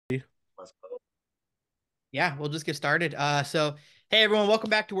Yeah, we'll just get started. Hey everyone, welcome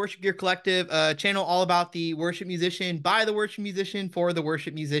back to Worship Gear Collective, channel all about the worship musician, by the worship musician, for the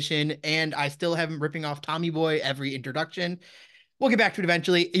worship musician. And I still have him ripping off Tommy Boy every introduction. We'll get back to it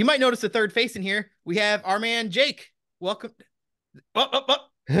eventually. You might notice a third face in here. We have our man Jake. Welcome.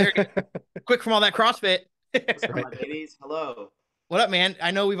 There you go. Quick from all that CrossFit. What's up, Right. my babies? Hello. What up, man?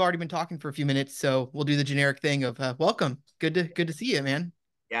 I know we've already been talking for a few minutes, so we'll do the generic thing of welcome. Good to see you, man.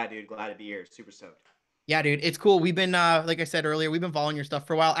 Yeah, dude, glad to be here. Super stoked. Yeah, dude, it's cool. We've been like I said earlier, we've been following your stuff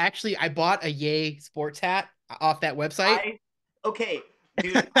for a while. Actually, I bought a Yay sports hat off that website. I okay,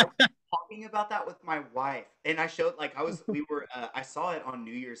 dude. I was talking about that with my wife, and I showed I saw it on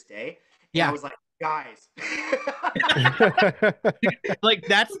New Year's Day, and I Yeah, was like, guys. like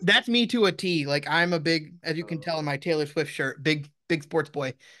that's me to a T. Like I'm a big, as you can tell in my Taylor Swift shirt, big sports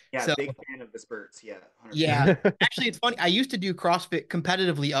boy. Yeah, So big fan of the spurts. Yeah, 100%. yeah, actually, it's funny. I used to do CrossFit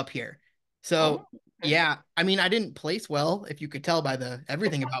competitively up here. So Oh, okay. yeah, I mean, I didn't place well, if you could tell by the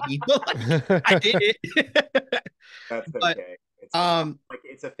everything about me, but like I did it. That's But okay. It's fine. um, Like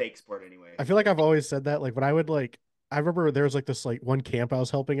it's a fake sport anyway. I feel like I've always said that. Like when I would I remember there was like this like one camp I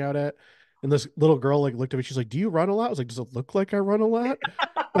was helping out at, and this little girl like looked at me. She's like, "Do you run a lot?" I was like, "Does it look like I run a lot?"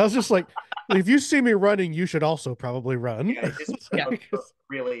 And I was just like, "If you see me running, you should also probably run." Yeah, it just yeah,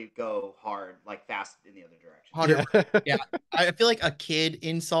 really go hard, like fast in the other direction. 100%. Yeah. Yeah. I feel like a kid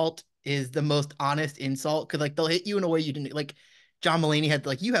insult is the most honest insult because like they'll hit you in a way you didn't like. John Mulaney had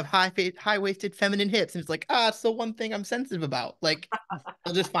like you have high waisted feminine hips, and it's like it's the one thing I'm sensitive about. Like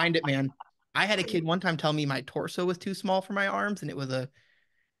they'll just find it, man. I had a kid one time tell me my torso was too small for my arms, and it was a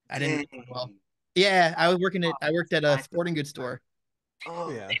I didn't respond well. Dang. Yeah, I That's worked at a kind of sporting goods store. oh,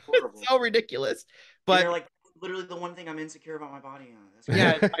 Yeah. that's horrible. So ridiculous, And they're but like, literally the one thing I'm insecure about my body. Oh, that's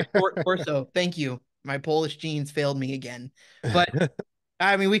yeah, crazy. it's my torso. Thank you. My Polish genes failed me again, but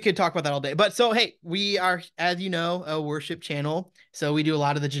I mean, we could talk about that all day. But so, hey, we are, as you know, a worship channel. So we do a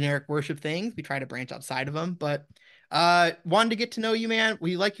lot of the generic worship things. We try to branch outside of them. But wanted to get to know you, man.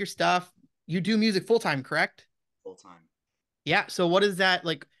 We like your stuff. You do music full time, correct? Full time. Yeah. So what is that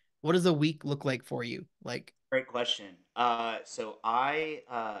like? What does a week look like for you? Like, Great question. Yeah,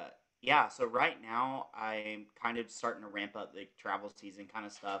 so right now I'm kind of starting to ramp up the travel season kind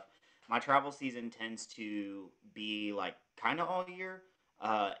of stuff. My travel season tends to be like kind of all year.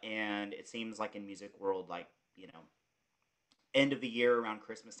 And it seems like in music world, like, end of the year around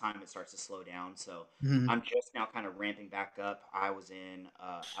Christmas time, it starts to slow down. So mhm. I'm just now kind of ramping back up. I was in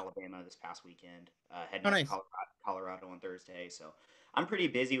Alabama this past weekend, heading Oh, out to nice. Colorado on Thursday. So I'm pretty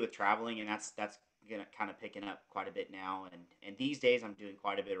busy with traveling, and that's gonna kind of picking up quite a bit now. And these days, I'm doing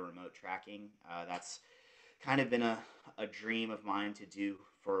quite a bit of remote tracking. That's kind of been a dream of mine to do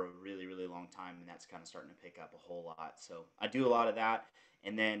for a really really long time, and that's kind of starting to pick up a whole lot. So I do a lot of that,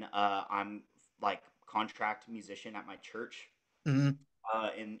 and then I'm like contract musician at my church Hmm.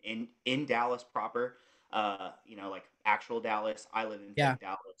 in Dallas proper. Like actual Dallas. I live in Yeah. fake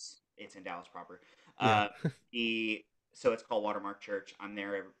Dallas. It's in Dallas proper. Yeah. Uh, the so it's called Watermark Church. I'm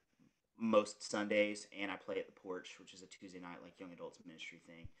there most Sundays, and I play at the Porch, which is a Tuesday night like young adults ministry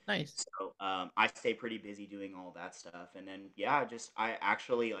thing. Nice. So I stay pretty busy doing all that stuff, and then yeah, just I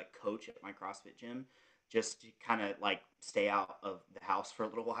actually like coach at my CrossFit gym, just to kind of like stay out of the house for a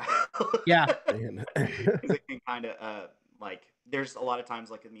little while. Yeah. Man. Because it can kind of like there's a lot of times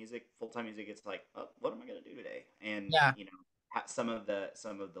like with music, full time music, it's like, oh, what am I gonna do today? And Yeah. some of the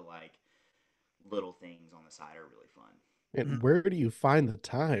like little things on the side are really fun. And where do you find the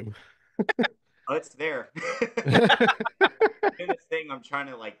time? Oh, it's there. Doing this thing, I'm trying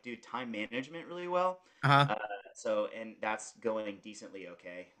to like do time management really well. Uh-huh. Uh, and that's going decently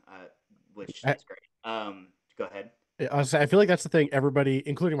okay, which I, is great. Go ahead. I feel like that's the thing everybody,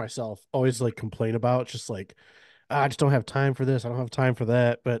 including myself, always like complain about. Just like, "Ah, I just don't have time for this. I don't have time for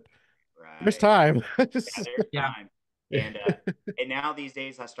that." But there's Right. time. Yeah, Just there's Yeah. time. And now these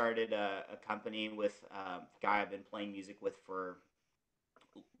days I started a company with a guy I've been playing music with for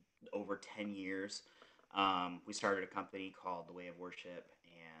over 10 years. We started a company called The Way of Worship,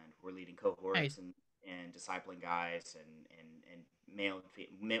 and we're leading Nice. cohorts and discipling guys and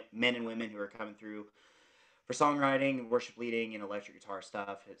men and women who are coming through for songwriting, worship leading, and electric guitar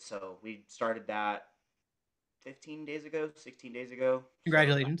stuff. So we started that 15 days ago, 16 days ago. So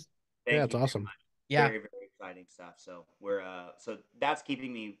Congratulations. yeah, thank it's you very awesome. much. Yeah. Very, very exciting stuff. So so that's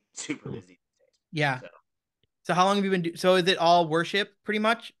keeping me super busy these Yeah. days. So So how long have you been so is it all worship pretty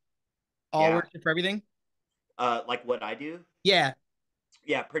much? All yeah, worship for everything? like what I do. Yeah.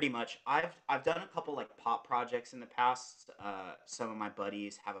 Yeah, pretty much. I've done a couple like pop projects in the past. Some of my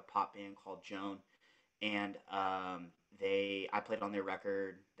buddies have a pop band called Joan, and I played on their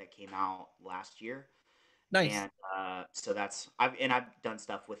record that came out last year. Nice. and so I've done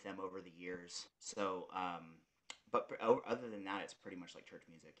stuff with them over the years. So, other than that, it's pretty much like church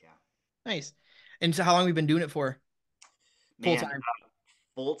music. Yeah, Nice. And so how long have you been doing it for? Full man, time.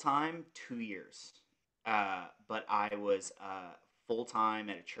 full time 2 years, but I was full time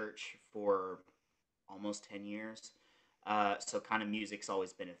at a church for almost 10 years. So kind of music's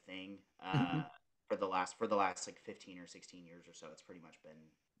always been a thing Mhm. for the last like 15 or 16 years or so. It's pretty much been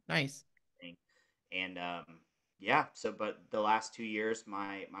Nice. a thing, and yeah. So, but the last 2 years,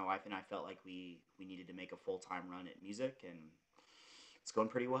 my wife and I felt like we needed to make a full time run at music, and it's going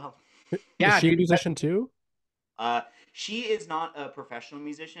pretty well. Is Yeah, she a dude. musician too? Uh, she is not a professional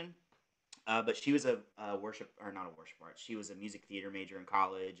musician, but she was a worship or not a worship art. She was a music theater major in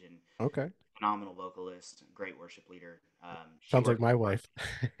college and Okay. phenomenal vocalist, great worship leader. She Sounds like worked my for wife.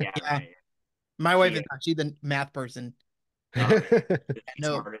 yeah, Yeah. right. My wife She is not. She's the math person. oh man, she's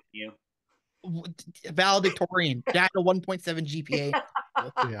No, smarter than you. valedictorian. That had a 1.7 GPA.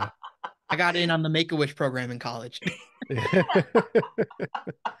 Yeah. I got in on the Make-A-Wish program in college.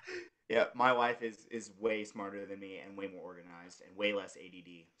 Yeah, my wife is way smarter than me and way more organized and way less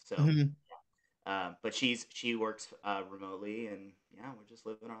ADD. So, Mhm. but she works remotely, and yeah, we're just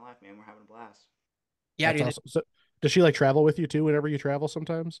living our life, man. We're having a blast. Yeah, That's dude. awesome. So, does she like travel with you too whenever you travel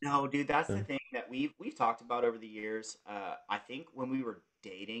sometimes? No, dude, that's the Yeah. thing that we've talked about over the years. I think when we were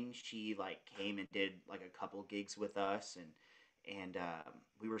dating, she like came and did like a couple gigs with us, and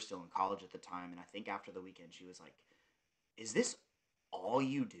we were still in college at the time. And I think after the weekend, she was like, "Is this all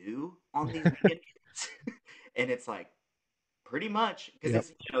you do on these weekend trips?" And it's like pretty much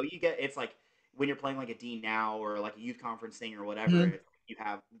because Yep. you get it's like when you're playing like a D now or like a youth conference thing or whatever. Mhm. It's,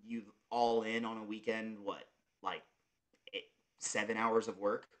 you all in on a weekend. What like eight, 7 hours of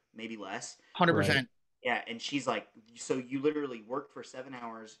work, maybe less. Right. 100%. Yeah, and she's like, so you literally work for 7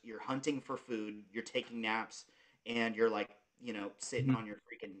 hours, you're hunting for food, you're taking naps, and you're like, sitting Mhm. on your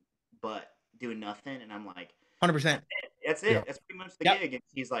freaking butt doing nothing. And I'm like, that's 100%. it. That's it. Yep. That's pretty much the Yep. gig. And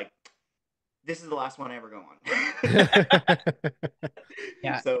she's like, this is the last one I ever go on.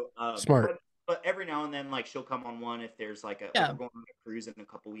 Yeah. So, Smart. but every now and then, like she'll come on one if there's like Yeah. we're going on a cruise in a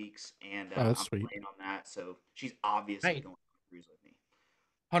couple weeks, and Oh, that's I'm sweet. playing on that. So she's obviously Nice. going on a cruise with me.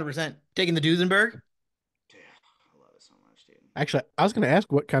 100%. Taking the Duesenberg? Dude, I love it so much, dude. Actually, I was going to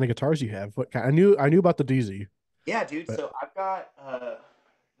ask what kind of guitars you have. What kind? I knew about the DZ, Yeah, dude. but So I've got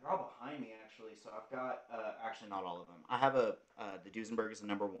they're all behind me actually. So I've got actually not all of them. I have the Duesenberg is the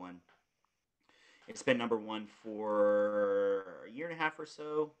number one. It's been number one for a year and a half or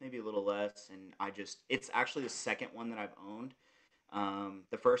so, maybe a little less. And it's actually the second one that I've owned.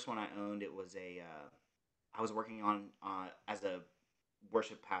 The first one I owned, I was working on as a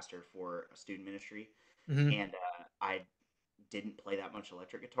worship pastor for a student ministry, Hmm. and I didn't play that much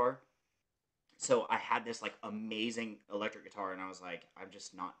electric guitar. So I had this like amazing electric guitar, and I was like, I'm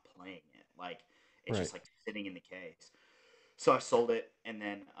just not playing it. Like it's right. just like sitting in the case. So I sold it, and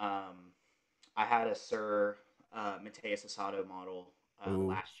then I had a Sir Mateus Asado model Ooh,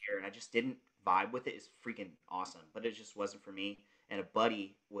 last year, and I just didn't vibe with it. It's freaking awesome, but it just wasn't for me. And a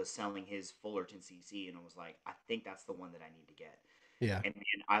buddy was selling his Fullerton CC, and I was like, I think that's the one that I need to get. yeah. And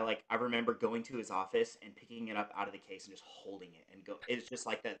man, I remember going to his office and picking it up out of the case and just holding it and go. It's just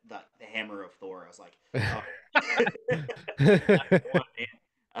like the hammer of Thor. I was like, oh, that's the one,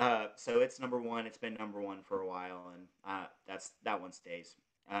 man. So it's number one. It's been number one for a while, and that one stays.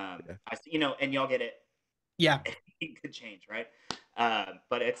 Yeah. And y'all get it. Yeah. It could change, right?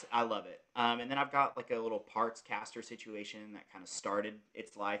 But I love it. And then I've got like a little parts caster situation that kind of started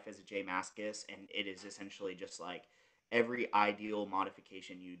its life as a J Mascis, and it is essentially just like every ideal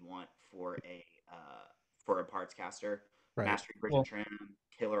modification you'd want for a parts caster. Right. Mastery bridge and Well, trim,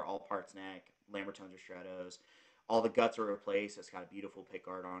 killer all parts neck, Lambertones or Stratos. All the guts are replaced. It's got a beautiful pick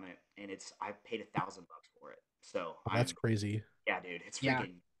guard on it, and I paid $1,000 for it. So Oh, that's crazy. yeah, dude, it's yeah.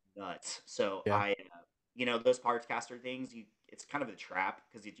 freaking nuts. So Yeah. those parts caster things, it's kind of a trap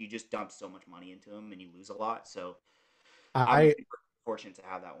because you just dump so much money into them and you lose a lot. So I'm I super fortunate to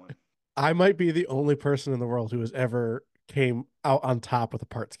have that one. I might be the only person in the world who has ever came out on top with a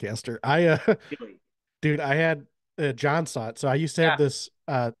parts caster. Really? Dude, I had John saw it. So I used to have Yeah. this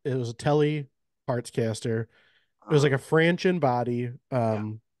it was a Telly parts caster. It was Uh, like a Franchion body yeah,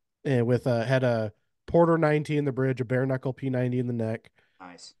 and with had a Porter 90 in the bridge, a bare knuckle P90 in the neck,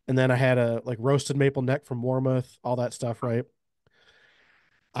 nice. and then I had a like roasted maple neck from Warmouth, all that stuff, right?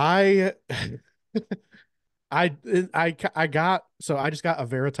 I I got so I just got a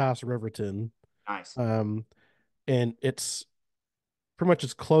Veritas Riverton. Nice. Um and it's pretty much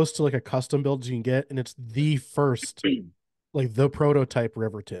as close to like a custom build as you can get, and it's the first, like the prototype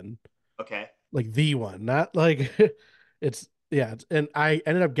Riverton. Okay. like the one, not like it's yeah. And I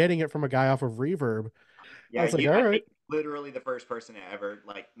ended up getting it from a guy off of Reverb. I Yeah, was like, you. all I right, think literally the first person to ever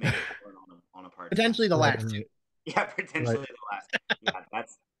like make a porn on a Potentially podcast. the right, last two. right, Yeah, right, potentially the last. Yeah,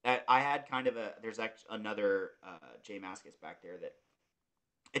 that's that. I had kind of a. There's actually another Jay Mascis back there that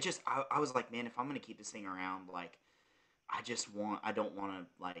it just. I was like, man, if I'm gonna keep this thing around, like, I just want. I don't want to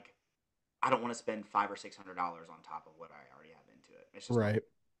like. I don't want to spend $500 or $600 on top of what I already have into it. It's just not. right.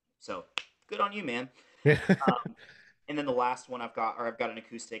 So good on you, man. Yeah. And then the last one I've got an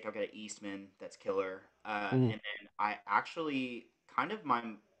acoustic. I've got an Eastman that's killer. Mm, And then I actually kind of my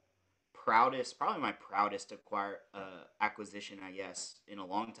proudest, probably my proudest acquisition, I guess, in a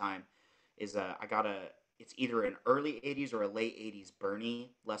long time, is I got a. It's either an early '80s or a late '80s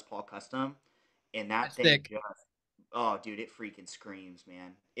Bernie Les Paul Custom, and that That's thing sick. just, oh, dude, it freaking screams,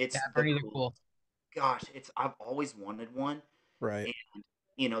 man. It's Yeah, the Bernie's are coolest. cool. Gosh, it's I've always wanted one, right.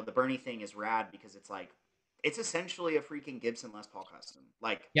 and the Bernie thing is rad because it's like it's essentially a freaking Gibson Les Paul custom,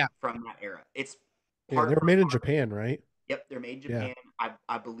 like Yeah. from that era. It's Yeah, they part were for made in part. Japan, right? Yep, they're made in Yeah. Japan.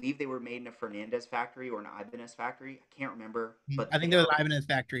 I believe they were made in a Fernandez factory or an Ibanez factory. I can't remember, I but think they they're are the Ibanez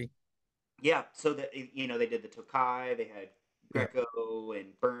factory. yeah. So that they did the Tokai, they had Yeah. Greco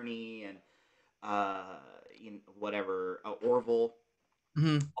and Bernie and whatever Orville,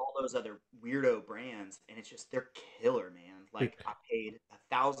 Hmm. all those other weirdo brands, and it's just they're killer, man. Like I paid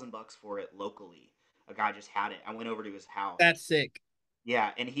 $1,000 for it locally. A guy just had it. I went over to his house. That's sick.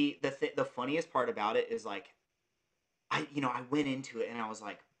 Yeah, and the funniest part about it is like I went into it and I was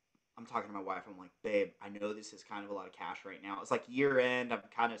like, I'm talking to my wife. I'm like, babe, I know this is kind of a lot of cash right now. It's like year end. I've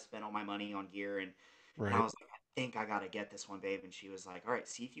kind of spent all my money on gear, and I Right. was like, I think I gotta get this one, babe. And she was like, all right,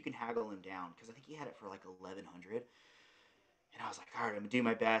 see if you can haggle him down because I think he had it for like 1,100. And I was like, all right, I'm gonna do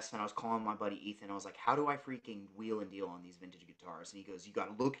my best. And I was calling my buddy Ethan. I was like, how do I freaking wheel and deal on these vintage guitars? And he goes, you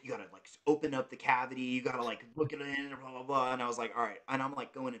gotta look, you gotta like open up the cavity, you gotta like look it in, blah blah blah. And I was like, all right. And I'm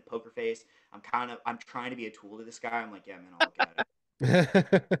like going in poker face. I'm trying to be a tool to this guy. I'm like, yeah, man, I'll look at it.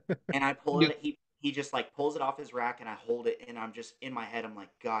 And I pull Dude, it. He just like pulls it off his rack, and I hold it, and I'm just in my head. I'm like,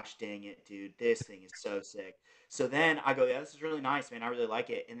 gosh dang it, dude, this thing is so sick. So then I go, yeah, this is really nice, man. I really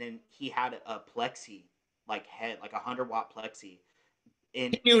like it. And then he had a plexi like head, like 100-watt plexi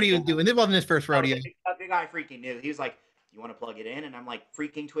in he knew what he was doing. This wasn't his first oh, rodeo. the guy freaking knew. He was like, "You want to plug it in?" And I'm like,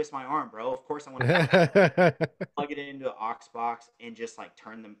 "Freaking twist my arm, bro! Of course I want to plug it into an aux box and just like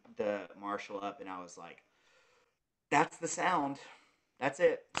turn the Marshall up." And I was like, "That's the sound. That's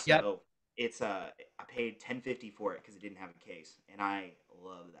it." Yep. So it's I paid 1050 for it because it didn't have a case, and I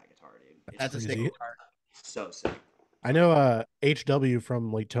love that guitar, dude. It's That's a just sick Crazy. guitar. so sick. I So, know HW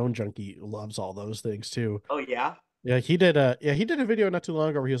from like Tone Junkie loves all those things too. oh yeah, Yeah, he did a video not too long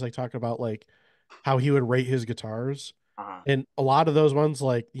ago where he was like talking about like how he would rate his guitars. uh huh, And a lot of those ones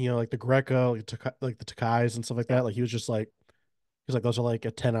like, like the Greco, like the Takais and stuff like yep. that, like he was just like he's like those are like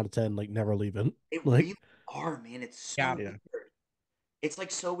a 10 out of 10, like never leaving. It Like really are, man. It's Yeah. so yeah. weird. It's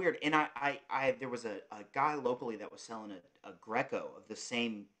like so weird. And there was a guy locally that was selling a Greco of the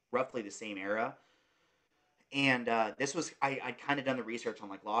same, roughly the same era. And this was, I'd kind of done the research on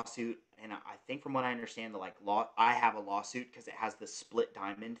like lawsuit. And I think from what I understand, the like I have a lawsuit because it has the split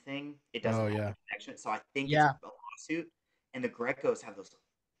diamond thing. It doesn't Oh have yeah. the connection. So I think it's Yeah. a lawsuit. And the Grecos have those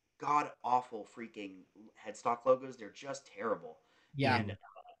god awful freaking headstock logos. They're just terrible. Yeah. And Mhm.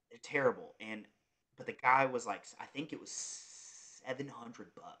 they're terrible. But the guy was like, I think it was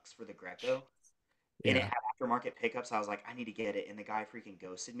 $700 for the Greco, and it Yeah. had aftermarket pickups. I was like, I need to get it, and the guy freaking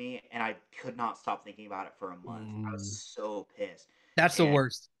ghosted me, and I could not stop thinking about it for a month. I was Mm. so pissed, That's the and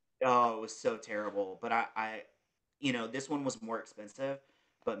worst. oh, it was so terrible. But this one was more expensive,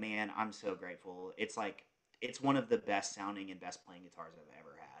 but man, I'm so grateful. It's like it's one of the best sounding and best playing guitars I've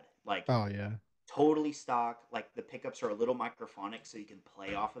ever had. Like Oh yeah. totally stock. Like the pickups are a little microphonic, so you can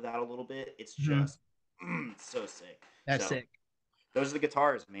play off of that a little bit. It's Hmm. just so sick. That's So sick. those are the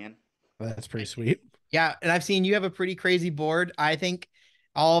guitars, man. That's pretty And sweet. Yeah, and I've seen you have a pretty crazy board. I think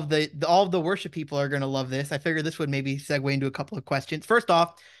all of the worship people are going to love this. I figured this would maybe segue into a couple of questions. First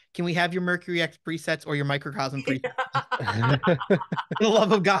off, can we have your Mercury X presets or your Microcosm presets? For the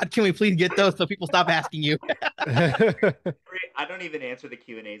love of God, can we please get those so people stop asking you? I don't even answer the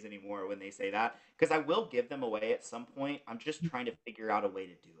Q&As anymore when they say that because I will give them away at some point. I'm just trying to figure out a way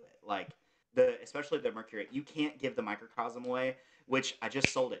to do it. Like especially the Mercury, you can't give the microcosm away, which I just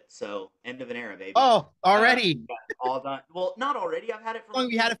sold it. So end of an era, baby. Oh, already. Yeah, all done. Well, not already. I've had it for How long like have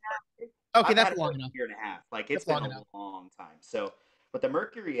a you year had and it a half. for? Okay, I've had that's it for long like enough. a year and a half. Like it's That's been long a enough. long time. So, but the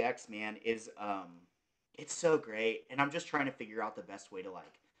Mercury X man is it's so great, and I'm just trying to figure out the best way to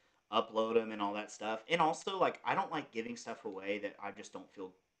like upload them and all that stuff. And also like I don't like giving stuff away that I just don't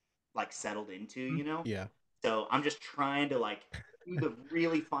feel like settled into, you know. Yeah. So I'm just trying to like do the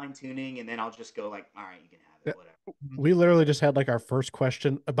really fine tuning, and then I'll just go like, all right, you can have it, Yeah. whatever. We literally just had like our first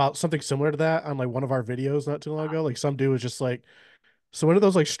question about something similar to that on like one of our videos not too long ago. Like some dude was just like, "So when are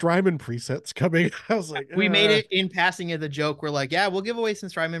those like Strymon presets coming?" I was like, We made it in passing as a joke. We're like, yeah, we'll give away some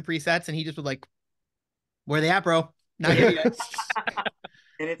Strymon presets, and he just was like, "Where they at, bro? Not here yet."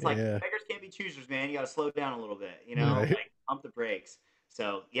 And it's like Yeah, beggars can't be choosers, man. You got to slow down a little bit, you know, Mhm. right. like pump the brakes.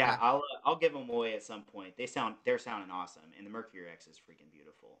 So yeah, Yeah, I'll give them away at some point. They're sounding awesome, and the Mercury X is freaking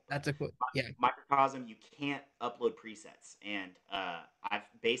beautiful. But that's a cool. Yeah, Microcosm, you can't upload presets, and I've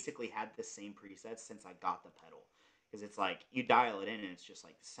basically had the same presets since I got the pedal because it's like you dial it in, and it's just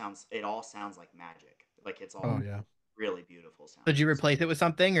like sounds. It all sounds like magic. Like it's Oh all yeah. really beautiful so did you sounding. So replace it with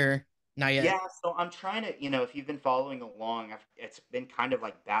something or not yet? yeah, so I'm trying to, if you've been following along, it's been kind of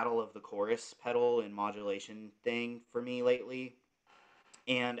like battle of the chorus pedal and modulation thing for me lately.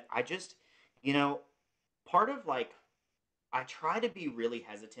 And I just, you know, part of like I try to be really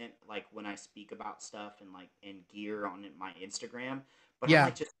hesitant like when I speak about stuff and like in gear on my Instagram, but I'm Yeah,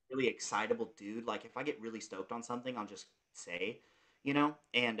 like just a really excitable dude. Like if I get really stoked on something, I'll just say,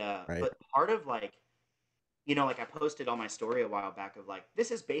 and Right. but part of like like I posted on my story a while back of like,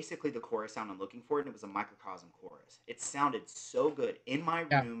 this is basically the chorus sound I'm looking for, and it was a microcosm chorus. It sounded so good in my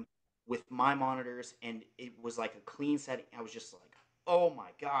yeah, room with my monitors, and it was like a clean setting. I was just like, oh my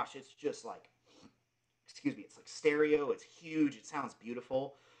gosh, it's just like, excuse me, it's like stereo, it's huge, it sounds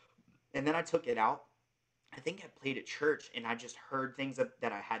beautiful. And then I took it out. I think I played at church, and I just heard things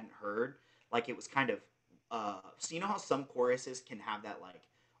that I hadn't heard. Like it was kind of, so you know how some choruses can have that like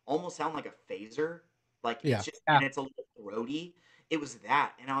almost sound like a phaser, like Yeah. yeah. it's a little throaty. It was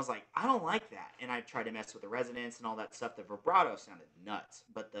that, and I was like, I don't like that. And I tried to mess with the resonance and all that stuff. The vibrato sounded nuts,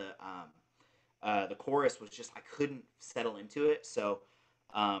 but the chorus was just I couldn't settle into it. So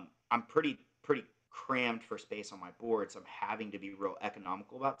I'm pretty crammed for space on my board, so I'm having to be real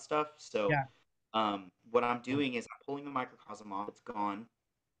economical about stuff. So Yeah. what I'm doing is I'm pulling the microcosm off. It's gone,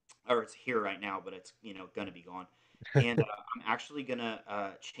 or it's here right now, but it's gonna be gone. And I'm actually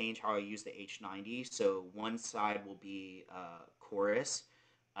gonna change how I use the H90. So one side will be chorus,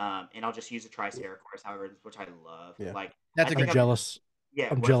 and I'll just use a Tricera chorus, however, which I love. Yeah. Like That's I a I'm think great. I've jealous.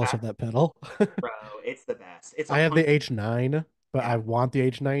 yeah. I'm What's jealous that, of that pedal. bro? It's the best. It's a I have hundred. the H9, but I Yeah, want the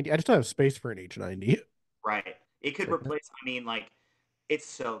H90. I just don't have space for an H90. right. It It's could like, replace. I mean, like it's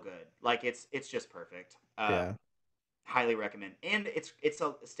so good. Like it's just perfect. yeah. Highly recommend. And it's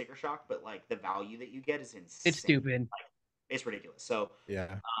a sticker shock, but like the value that you get is It's insane. stupid. Like it's ridiculous. So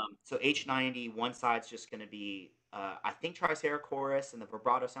Yeah. so H90, one side's just going to be, I think Tricera chorus, and the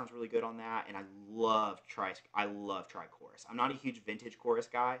vibrato sounds really good on that. And I love tri chorus. I'm not a huge vintage chorus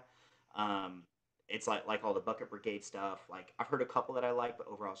guy. Um, it's like all the Bucket Brigade stuff. Like I've heard a couple that I like, but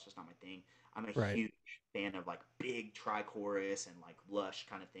overall it's just not my thing. I'm a Right. huge fan of like big tri chorus and like lush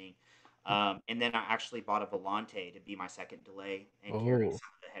kind of thing. And then I actually bought a Volante to be my second delay and carry Oh, some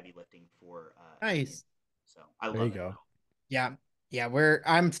of the heavy lifting for Nice. so I there you love it. go. Yeah. Yeah, where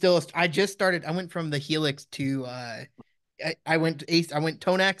I'm still I just started I went from the Helix to I went to Ace I went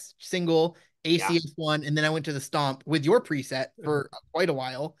Tonex single Yeah. ACS1 and then I went to the Stomp with your preset for quite a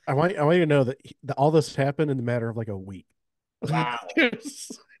while. I want you to know that, all this happened in the matter of like a week. Wow.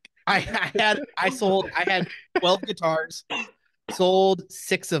 I had 12 guitars, sold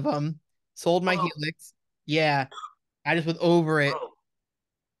 6 of them, sold my Oh, Helix. Yeah, I just was over it. bro,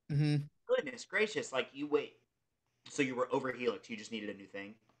 Hmm. goodness gracious! Like you wait, so you were over Helix. You just needed a new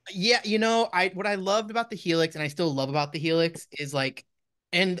thing. Yeah, I what I loved about the Helix and I still love about the Helix is like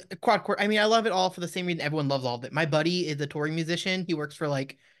and quad core. I mean, I love it all for the same reason everyone loves all of it. My buddy is a touring musician. He works for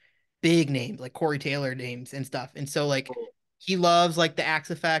like big names, like Corey Taylor names and stuff. And so like Cool. he loves like the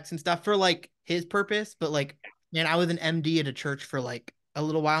axe effects and stuff for like his purpose. But like, man, I was an MD at a church for like a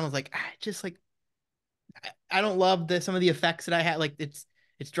little while and I was like, just like I don't love the some of the effects that I had. Like its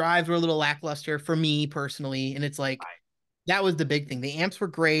drives were a little lackluster for me personally. And it's like Right. that was the big thing. The amps were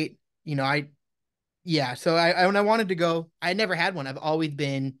great. I yeah, so I when I wanted to go, I never had one. I've always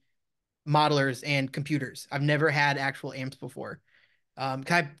been modelers and computers. I've never had actual amps before. 'Cause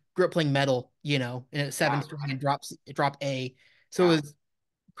I grew up playing metal, in a Yeah. seven string and drop A. So Yeah. it was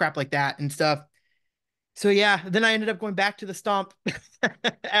crap like that and stuff. So yeah, then I ended up going back to the Stomp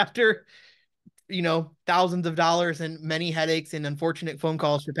after, thousands of dollars and many headaches and unfortunate phone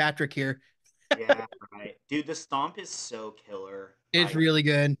calls for Patrick here. Yeah. Right. Dude, the stomp is so killer. It's really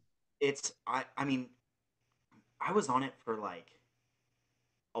good. I mean, I was on it for like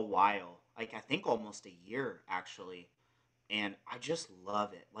a while. Like I think almost a year actually. And I just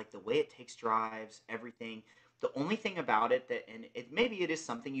love it. Like the way it takes drives, everything. the only thing about it that, and it maybe it is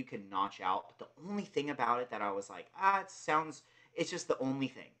something you can notch out, but the only thing about it that I was like, it sounds, it's just the only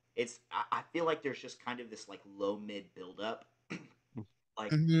thing. I feel like there's just kind of this like low mid buildup,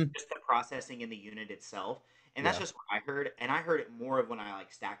 like Hmm. just the processing in the unit itself. And that's Yeah. just what I heard. And I heard it more of when I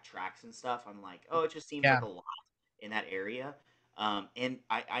like stack tracks and stuff. I'm like, oh, it just seems like Yeah. a lot in that area. And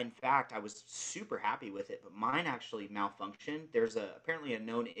in fact, I was super happy with it, but mine actually malfunctioned. There's apparently a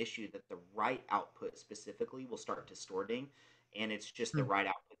known issue that the write output specifically will start distorting, and it's just the Mm. write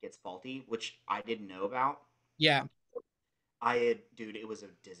output gets faulty, which I didn't know about. Yeah. Dude, it was a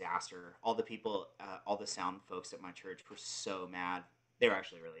disaster. All the people, all the sound folks at my church were so mad. They were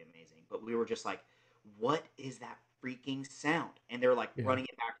actually really amazing, but we were just like, "What is that freaking sound?" And they're like Yeah. running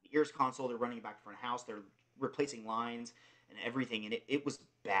it back to the ears console. They're running it back to front of house. They're replacing lines and everything, and it was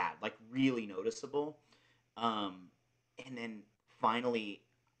bad, like really noticeable. Um, and then finally,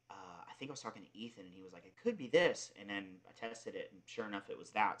 I think I was talking to Ethan, and he was like, "It could be this," and then I tested it, and sure enough, it was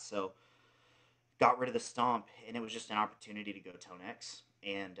that. So got rid of the stomp, and it was just an opportunity to go Tonex.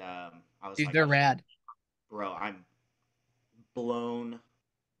 And I was Dude, like, they're rad. bro, I'm blown,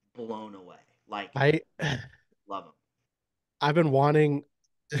 blown away. Like, I love them. I've been wanting.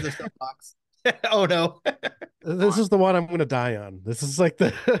 This is the soapbox. Oh no. This On, is the one I'm going to die on. This is like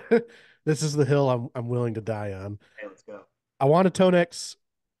the this is the hill I'm willing to die on. hey, let's go. I want a Tonex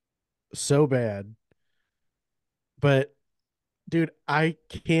so bad, but dude, I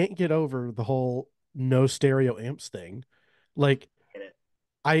can't get over the whole no stereo amps thing. Like Get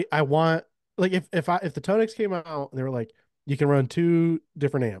it. I want like if the Tonex came out and they were like you can run two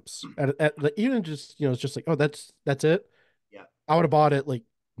different amps at like, even just it's just like oh that's it. Yeah, I would have bought it like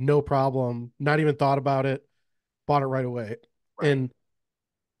no problem, not even thought about it, bought it right away. right. And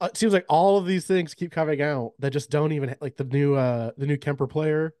it seems like all of these things keep coming out that just don't even like the new Kemper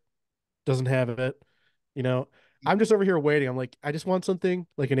player doesn't have it. You know, I'm just over here waiting. I'm like, I just want something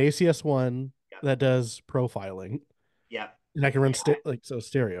like an ACS one Yeah, that does profiling, yeah, and I can run yeah. like so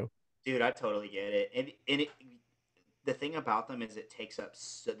stereo. Dude, I totally get it. And the thing about them is it takes up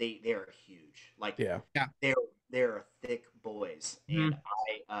so they are huge. Like Yeah. Yeah. they're they're thick boys, and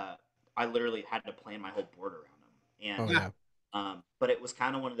Mhm. I literally had to plan my whole board around them. And Oh Yeah. yeah. but it was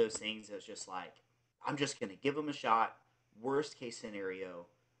kind of one of those things that was just like I'm just gonna give them a shot. Worst case scenario,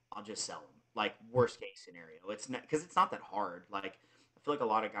 I'll just sell them. Like worst case scenario, it's not because it's not that hard. Like I feel like a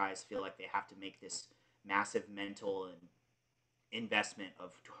lot of guys feel like they have to make this massive mental and investment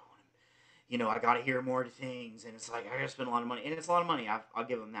of I got to hear more things, and it's like I got to spend a lot of money, and it's a lot of money. I'll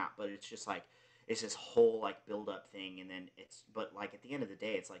give them that, but it's just like it's this whole like build up thing, and then but like at the end of the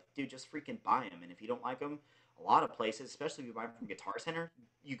day, it's like dude, just freaking buy them, and if you don't like them, a lot of places, especially if you buy them from Guitar Center,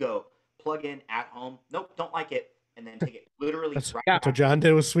 you go plug in at home. Nope, don't like it, and then take it literally That's right Yeah. that's what back. John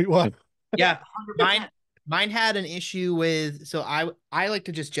did with Sweetwater. Yeah, Yeah. 100. Mine percent mine had an issue with so I like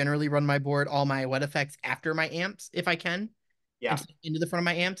to just generally run my board all my wet effects after my amps if I can Yeah, and into the front of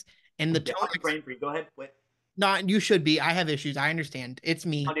my amps. And the yeah. I'm Tonex, praying for you. Go ahead. Wait. not you should be. I have issues. I understand. It's Oh,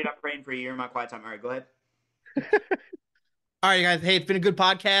 me. dude, I'm praying for you. You're in my quiet time. All right, go ahead. All right, guys. Hey, it's been a good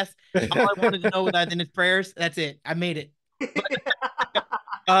podcast. All I wanted to know was that in his prayers. That's it. I made it. But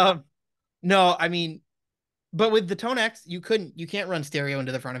um, no, I mean, but with the Tone X, you can't run stereo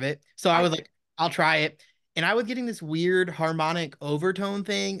into the front of it. So I I was get like, I'll try it. And I was getting this weird harmonic overtone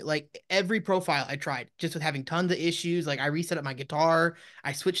thing. Like every profile I tried, just with having tons of issues. Like I reset up my guitar,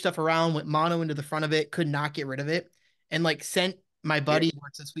 I switched stuff around, went mono into the front of it, could not get rid of it. And like sent my it. buddy who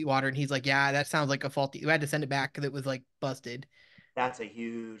works at Sweetwater, and he's like, yeah, that sounds like a faulty. I had to send it back because it was like busted. That's a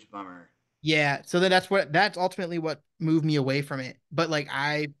huge bummer. Yeah. So then that's ultimately what moved me away from it. But like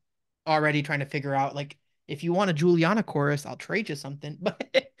I already trying to figure out like if you want a Juliana chorus, I'll trade you something. But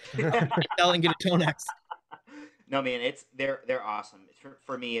sell and get a Tonex. No, man, it's they're awesome.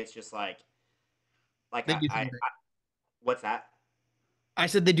 For me, it's just like They do sound great. what's that? I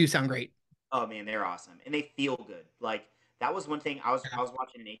said they do sound great. Oh man, they're awesome, and they feel good. Like that was one thing I was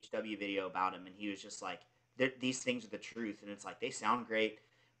watching an HW video about him, and he was just like, these things are the truth, and it's like they sound great.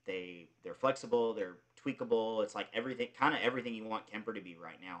 They're flexible, they're tweakable. It's like everything, kind of everything you want Kemper to be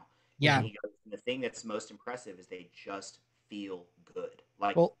right now. And Yeah. Mhm. he goes, the thing that's most impressive is they just feel good.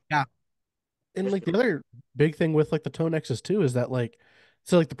 Like Well, Yeah. and just like feel the good. other big thing with like the Tone X's too is that like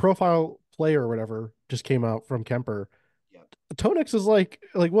so like the profile player or whatever just came out from Kemper. Yeah, The Tone X is like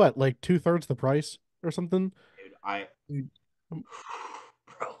what like two-thirds the price or something. dude. I Mm.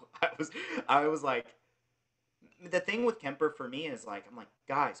 bro, I was like the thing with Kemper for me is like I'm like,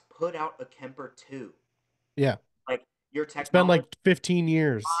 guys, put out a Kemper 2. Yeah, Like your it's been technology, like 15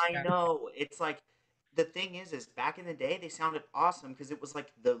 years. I Yeah. know. It's like the thing is back in the day they sounded awesome because it was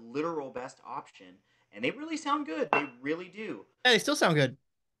like the literal best option. and they really sound good. They really do. Yeah, they still sound good.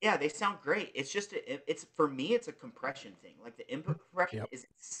 Yeah, they sound great. It's just it's for me, it's a compression thing. Like the input compression Yep. is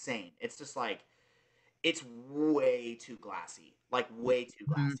insane. It's just like it's way too glassy, like way too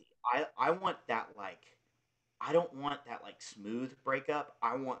Mhm. glassy. I want that like I don't want that like smooth breakup.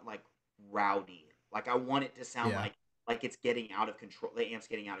 I want like rowdy. Like I want it to sound Yeah. like it's getting out of control. The amp's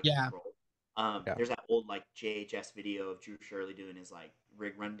getting out of Yeah. control. Yeah. There's that old like JHS video of Drew Shirley doing his like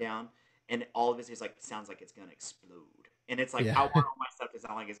rig rundown, and all of his is like sounds like it's gonna explode. And it's like Yeah. I want all my stuff to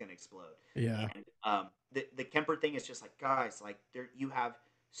sound like it's gonna explode. Yeah. And the Kemper thing is just like guys, like there you have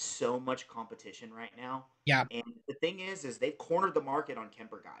so much competition right now. Yeah. And the thing is they've cornered the market on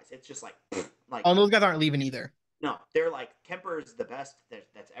Kemper guys. It's just like like Oh, those guys aren't leaving either. no, they're like Kemper is the best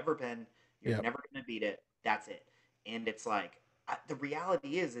that's ever been. You're Yep. never gonna beat it. That's it. And it's like the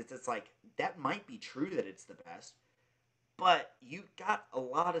reality is, it's like that might be true that it's the best, but you got a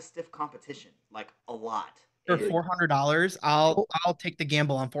lot of stiff competition, like a lot. For And $400, I'll Well, I'll take the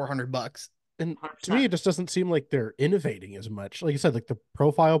gamble on $400. and hundred to me, percent it just doesn't seem like they're innovating as much. Like you said, like the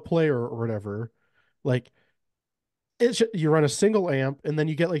profile play or whatever, like you run a single amp and then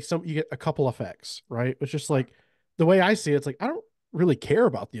you get a couple effects, right? It's just right, like the way I see it, it's like I don't really care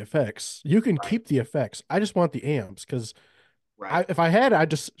about the effects. You can right, keep the effects. I just want the amps because right, I if I had it, I'd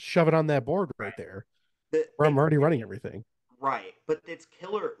just shove it on that board right right. there where I'm They already running everything. right, but it's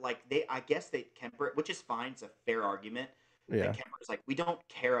killer. Like I guess they Kemper, which is fine. It's a fair argument that Yeah. Kemper's like, we don't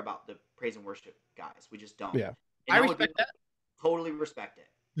care about the praise and worship guys. We just don't. Yeah. And I that would be respect like, that. totally respect it,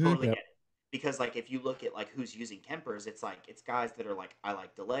 Mhm. totally Yep. get it. Because like if you look at like who's using Kempers, it's like it's guys that are like, I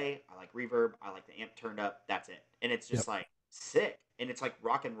like delay, I like reverb, I like the amp turned up. That's it, and it's Yep. just like sick, and it's like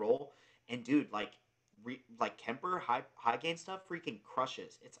rock and roll. And dude, like like Kemper high gain stuff freaking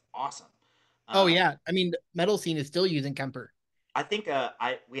crushes. It's awesome. Oh Um, yeah. I mean, the metal scene is still using Kemper. I think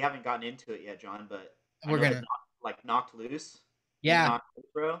I we haven't gotten into it yet, John, but I We're know that gonna. like knocked loose. You Yeah. knocked loose,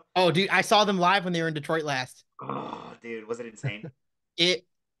 bro. Oh, dude, I saw them live when they were in Detroit last. Oh, dude, was it insane? It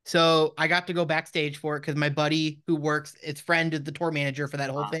so I got to go backstage for it because my buddy who works, its friend is the tour manager for that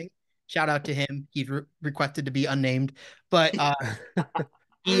whole Uh, thing. Shout out to him. He's requested to be unnamed, but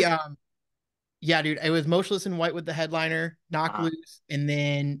he yeah, dude, it was Motionless in White with the headliner, Knock uh, Loose, and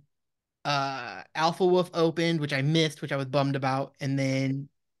then Alpha Wolf opened, which I missed, which I was bummed about, and then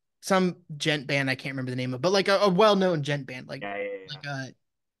some gent band I can't remember the name of, but like a well-known gent band, yeah, yeah, yeah. like a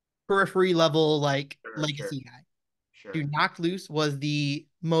periphery level like Sure, sure, legacy guy. sure. Dude, Knocked Loose was the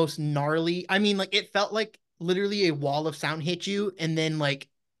most gnarly. I mean, like it felt like literally a wall of sound hit you and then like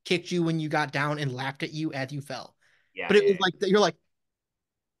kicked you when you got down and laughed at you as you fell. Yeah, But it yeah, was like you're like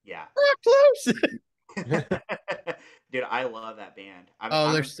yeah. Knocked Loose. Yeah. Dude, I love that band.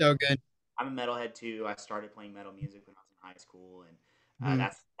 Oh, they're so good. I'm a metalhead too. I started playing metal music when I was in high school, and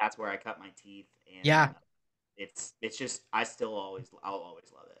Mhm. that's where I cut my teeth. And Yeah, it's just I'll always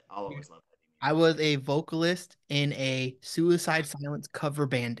love it. I'll dude. always love I was a vocalist in a Suicide Silence cover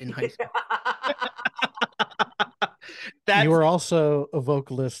band in high heavy school. music. You That's were also a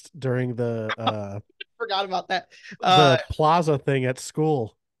vocalist during forgot about that. Uh, the plaza thing at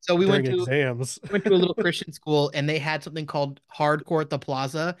school so we during exams. went to a little Christian school and they had something called Hardcore at the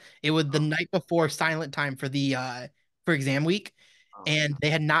Plaza. It was the Oh, night before silent time for the for exam week. oh And they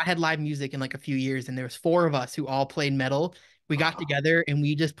had not had live music in like a few years. And there was four of us who all played metal. We got uh, together and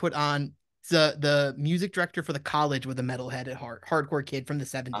we just put on the music director for the college with a metalhead at heart, hardcore kid from the uh,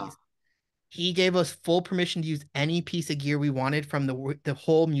 70s. He gave us full permission to use any piece of gear we wanted from the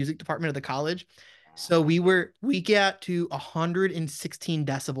whole music department of the college. So we got to 116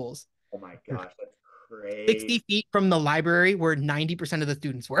 decibels, oh my gosh, that's 60 crazy. feet from the library where 90% of the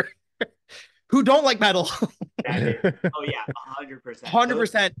students were who don't like metal. That is, oh yeah, 100%.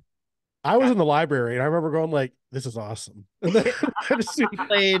 Those 100%. I was that in the library and I remember going like, "This is awesome." And then I just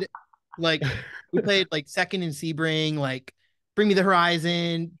We played like Second and Sebring, like Bring Me the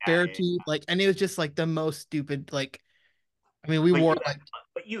Horizon, yeah, yeah, Beartooth, like, and it was just like the most stupid, like, I mean, we but wore you had like, fun.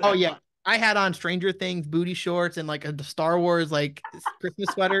 But you oh had yeah, fun. I had on Stranger Things booty shorts and like a Star Wars like Christmas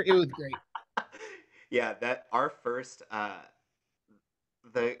sweater. It was great. Yeah, that our first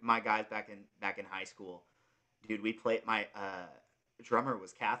the my guys back in high school, dude, we played my drummer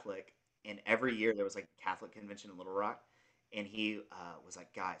was Catholic, and every year there was like a Catholic convention in Little Rock, and he was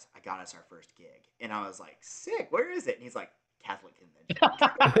like, "Guys, I got us our first gig," and I was like, "Sick, where is it?" And he's like, "Catholic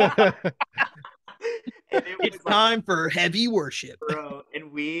convention," and it It's was like, time for heavy worship. bro,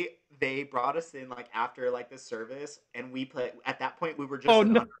 and they brought us in like after like the service, and we played. At that point, we were Oh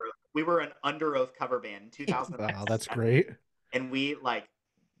just no. we were an Under Oath cover band in Oh, 2007, that's great. and we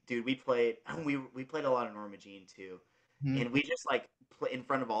played we played a lot of Norma Jean too, Mhm. and we just like in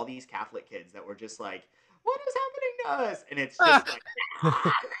front of all these Catholic kids that were just like, "What is happening to us?" And it's just like,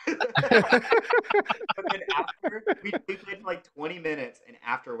 but then after we played for like 20 minutes, and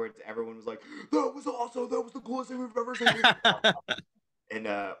afterwards everyone was like, "That was awesome! That was the coolest thing we've ever seen!" And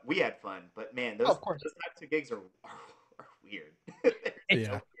we had fun. But man, Oh, of course. those types of gigs are weird. They're Hey, Yeah.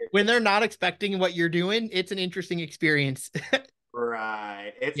 so weird. when they're not expecting what you're doing, it's an interesting experience.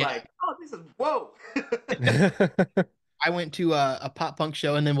 Right. It's Yeah. like, oh, this is whoa. I went to a pop punk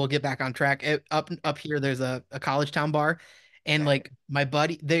show, and then we'll get back on track. Up here, there's a college town bar, and Okay. like my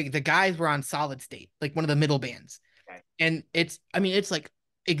buddy, the guys were on Solid State, like one of the middle bands, Okay. and I mean, it's like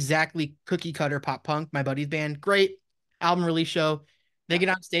exactly cookie cutter pop punk. My buddy's band, great album release show. They Yeah. get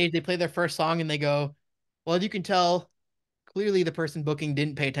on stage, they play their first song, and they go, "Well, as you can tell, clearly the person booking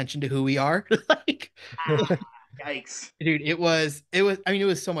didn't pay attention to who we are." Like, Ah, yikes. dude, it was I mean, it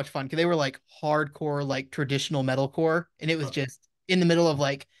was so much fun because they were like hardcore, like traditional metalcore, and it was Okay. just in the middle of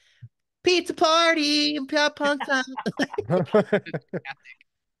like pizza party, pop punk time.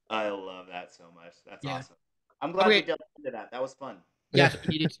 I love that so much. That's Yeah. awesome. I'm glad we Okay. delved into that. That was fun. Yes, we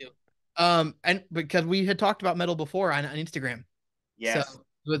needed to. And because we had talked about metal before on Instagram, so Yes.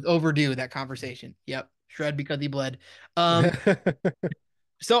 it was overdue that conversation. Yep, shred because he bled. Um,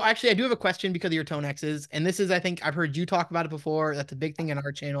 so actually, I do have a question because of your tone X's, and this is, I think, I've heard you talk about it before. That's a big thing in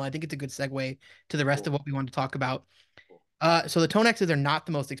our channel. I think it's a good segue to the rest Cool. of what we want to talk about. Cool. So the tone X's are not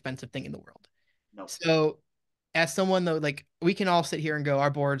the most expensive thing in the world. Nope. So as someone though, like we can all sit here and go, our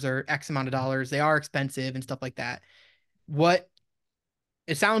boards are X amount of dollars. They are expensive and stuff like that. What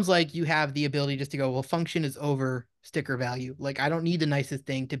it sounds like you have the ability just to go, well, function is over sticker value. Like I don't need the nicest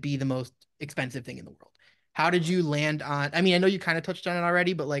thing to be the most expensive thing in the world. How did you land on? I mean, I know you kind of touched on it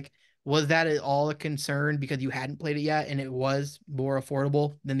already, but like, was that at all a concern because you hadn't played it yet and it was more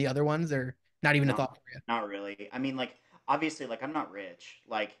affordable than the other ones, or not even a Not thought for you? not really. I mean, like obviously, like I'm not rich,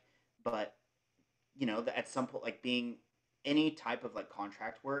 like, but at some point, like being any type of like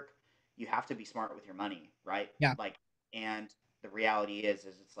contract work, you have to be smart with your money, right? Yeah, Like, and the reality is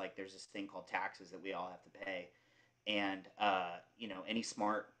it's like there's this thing called taxes that we all have to pay, and any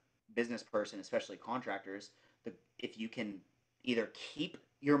smart business person, especially contractors, if you can either keep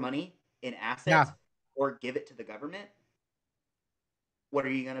your money in assets yeah, or give it to the government, what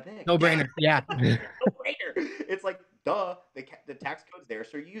are you gonna pick? no brainer. Yeah, No brainer. It's like, duh, the tax code's there,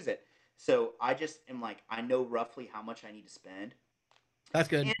 so use it. So I just am like, I know roughly how much I need to spend, that's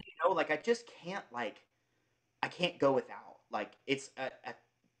and good. like I just can't I can't go without. Like it's at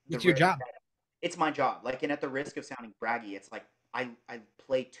the It's your job. it's my job. Like, and at the risk of sounding braggy, it's like I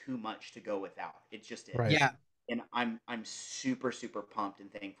play too much to go without. It just is, Right. Yeah, and I'm super super pumped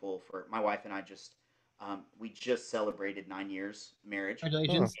and thankful for my wife and I. Just we just celebrated 9 years marriage. Oh,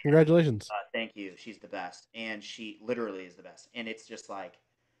 congratulations. congratulations. Thank you. She's the best, and she literally is the best. And it's just like,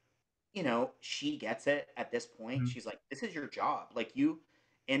 she gets it at this point. Mhm. She's like, this is your job. Like you,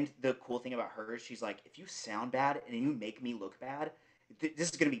 and the cool thing about her is she's like, if you sound bad and you make me look bad,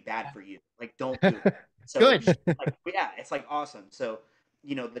 this is gonna be bad for you. Like, don't do it. So Good. she's like, yeah, it's like awesome. So,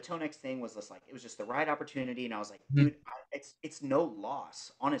 the Tonex thing was just like, it was just the right opportunity. And I was like, Mhm. dude, it's no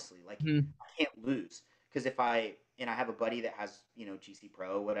loss, honestly. Like, Mhm. I can't lose. Because and I have a buddy that has, GC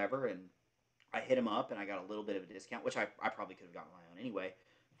Pro, whatever, and I hit him up and I got a little bit of a discount, which I probably could have gotten my own anyway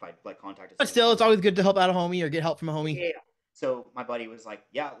if I like contacted But somebody still, else. it's always good to help out a homie or get help from a homie. Yeah. So my buddy was like,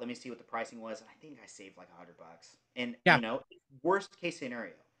 "Yeah, let me see what the pricing was," and I think I saved like $100. And Yeah. worst case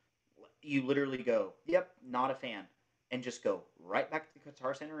scenario, you literally go, "Yep, not a fan," and just go right back to the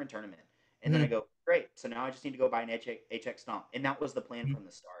Guitar Center and turn them in. And then I Mhm. go, "Great, so now I just need to go buy an HX Stomp," and that was the plan Mhm. from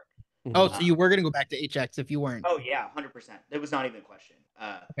the start. Oh, Mhm. so you were gonna go back to HX if you weren't. Oh yeah, 100%. It was not even a question.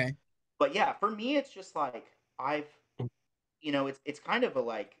 Okay. But yeah, for me, it's just like it's kind of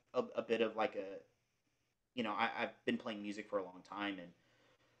a bit of like I've been playing music for a long time, and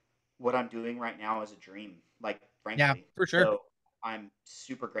what I'm doing right now is a dream, like Yeah, frankly. for sure. So I'm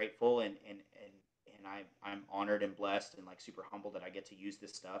super grateful and I'm honored and blessed and like super humbled that I get to use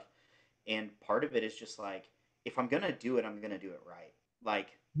this stuff. And part of it is just like, if I'm gonna do it, I'm gonna do it right.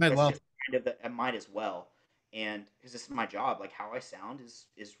 Like Might as that's well. just kind of I might as well. And because this is my job, like how I sound is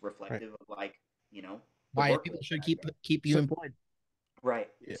Right. reflective of like the Why work people that should I get. keep you So, employed. Right.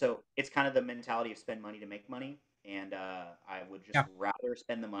 yeah. So it's kind of the mentality of spend money to make money, and I would just Yeah. rather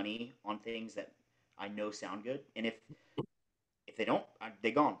spend the money on things that I know sound good, and if they don't,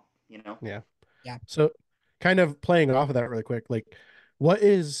 they gone. You know. Yeah. Yeah. So, kind of playing off of that really quick, like, what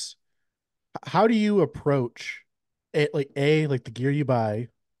is, how do you approach it? Like, like the gear you buy,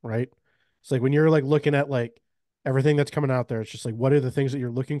 right? It's like when you're like looking at like everything that's coming out there, it's just like, what are the things that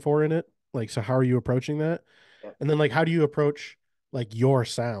you're looking for in it? Like, so how are you approaching that? Yep. And then, like, how do you approach like your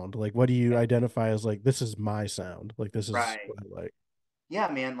sound? Like what do you Yeah. identify as like this is my sound? Like this is Right. what I like. Yeah,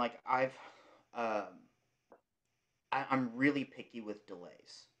 man. Like um, I'm really picky with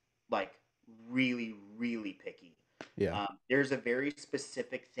delays. Like really, really picky. Yeah. There's a very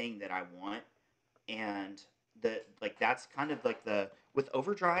specific thing that I want, and the like that's kind of like the with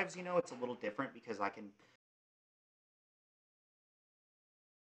overdrives. It's a little different because I can.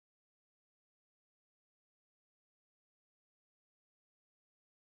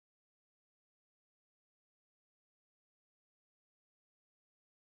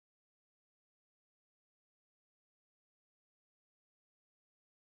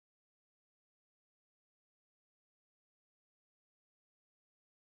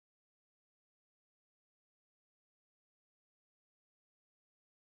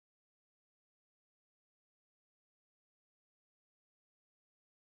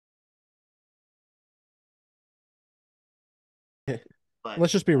 But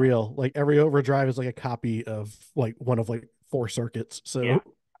Let's just be real. Like every overdrive is like a copy of like one of like four circuits. yeah, So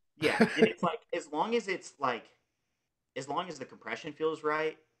yeah, and it's like as long as the compression feels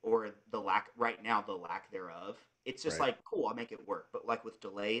right or the lack right now the lack thereof, it's just right. like cool, I'll make it work. But like with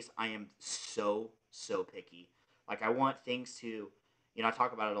delays, I am so picky. Like I want things to, I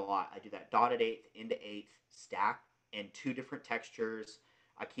talk about it a lot. I do that dotted eighth into eighth stack in two different textures.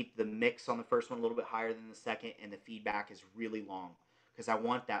 I keep the mix on the first one a little bit higher than the second, and the feedback is really long because I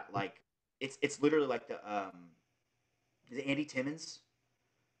want that like it's literally like the Andy Timmons,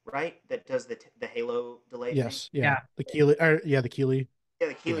 right? That does the Halo delay thing. Yes. Yeah. Yeah. The Keeley. Yeah. The Keeley. Yeah,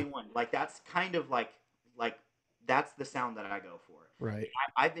 the Yeah. Keeley one. Like that's kind of like that's the sound that I go for. Right.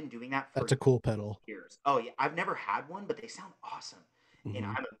 And I've been doing that That's for a cool pedal. years. Oh yeah, I've never had one, but they sound awesome. And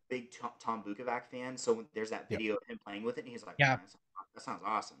Hmm. I'm a big Tom Bukovac fan, so when there's that Yep. video of him playing with it, and he's like, "Man, Yeah. that sounds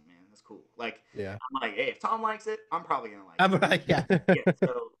awesome, man. That's cool." Like Yeah. I'm like, "Hey, if Tom likes it, I'm probably gonna like I'm it." right. Yeah. Yeah.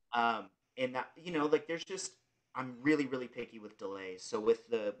 So and that like there's just I'm really really picky with delays. So with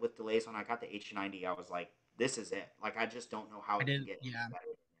delays when I got the H90, I was like, "This is it." Like I just don't know how I it can didn't. get any Yeah. better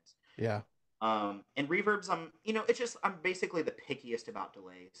than this. Yeah. And reverbs, it's just I'm basically the pickiest about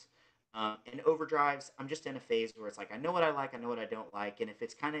delays. And overdrives, I'm just in a phase where it's like I know what I like, I know what I don't like, and if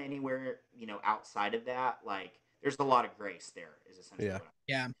it's kind of anywhere outside of that, like there's a lot of grace there, is essentially Yeah. what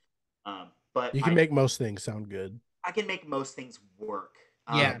Yeah. but You can make most things sound good. I can make most things work.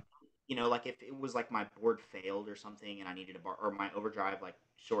 Yeah. Yeah. Like if it was like my board failed or something, and I needed a bar or my overdrive like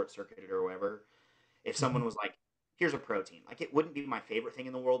short circuited or whatever, if Mhm. someone was like, "Here's a protein," like it wouldn't be my favorite thing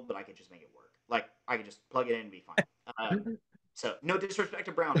in the world, but I could just make it work. Like I could just plug it in and be fine. So no disrespect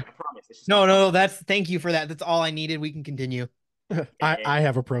to Brownie, I promise. It's just No, not something. no, that's thank you for that. That's all I needed. We can continue. Yeah, I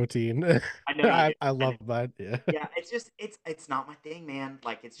have a protein. I know you do. I I know. love mine. Yeah. Yeah, it's just it's not my thing, man.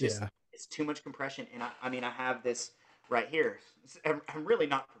 Like Yeah. it's too much compression, and I mean I have this right here. I'm really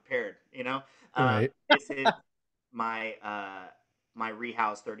not prepared. Right. This is my my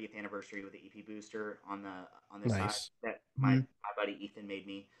rehouse 30th anniversary with the EP booster on this side Nice. that my Mhm. my buddy Ethan made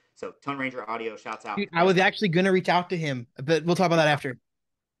me. So Tone Ranger Audio, shouts out. Dude, I was actually gonna reach out to him, but we'll talk about that after.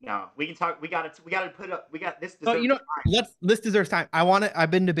 No, we can talk. We got to put up. We got this Oh, deserves time. this deserves time.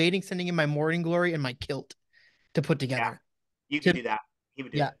 I've been debating sending in my morning glory and my kilt to put Yeah, together. you can To do that. He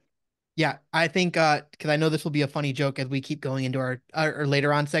would do Yeah. it. Yeah, I think because I know this will be a funny joke as we keep going into our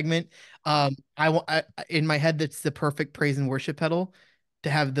later on segment. Uh-huh. In my head that's the perfect praise and worship pedal to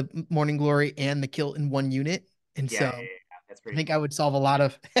have the morning glory and the kilt in one unit, and Yeah, so yeah, yeah, yeah. That's I pretty think I cool. would solve a lot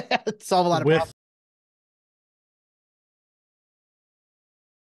of solve a lot of With problems.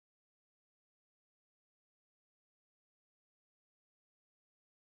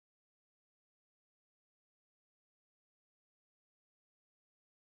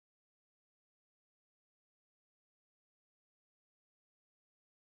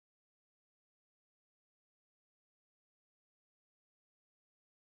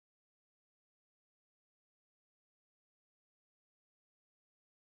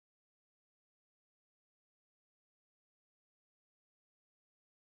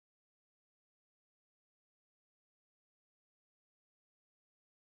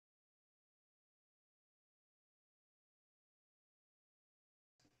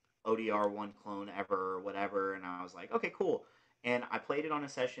 ODR one clone ever or whatever, and I was like, okay, cool. And I played it on a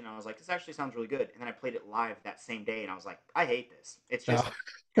session. And I was like, this actually sounds really good. And then I played it live that same day, and I was like, I hate this. It's just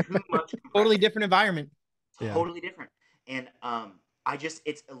oh, too much Totally compression. different environment. yeah. Totally different. And I just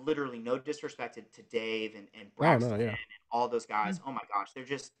it's literally no disrespect to Dave and Oh no, Braxton yeah. and all those Mm. guys. Oh my gosh, they're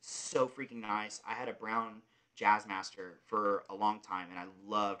just so freaking nice. I had a Brown Jazzmaster for a long time, and I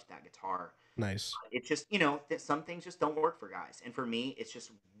loved that guitar. Nice. It's just that some things just don't work for guys, and for me, it's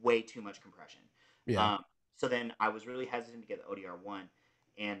just way too much compression. Yeah. Um, So then I was really hesitant to get the ODR1,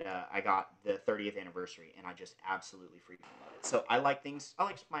 and I got the 30th anniversary, and I just absolutely freaking love it. So I like things. I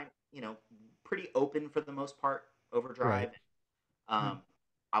like my pretty open for the most part Right. overdrive. Um,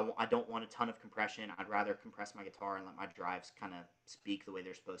 I don't want a ton of compression. I'd rather compress my guitar and let my drives kind of speak the way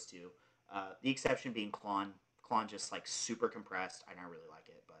they're supposed to. The exception being Klon. Klon just like super compressed. I don't really like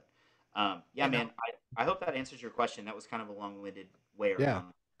it, but yeah, Yeah, no, man. I hope that answers your question. That was kind of a long-winded way Yeah.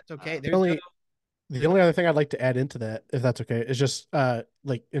 around. it's okay. The There's no. only the only other thing I'd like to add into that, if that's okay, is just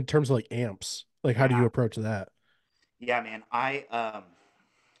like in terms of like amps, like how do Yeah, you approach that? yeah, man. I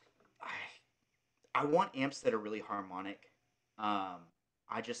want amps that are really harmonic. Um,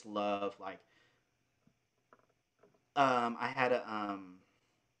 I just love like I had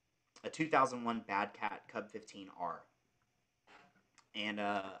a 2001 Bad Cat Cub 15R, and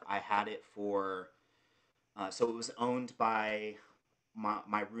I had it for so it was owned by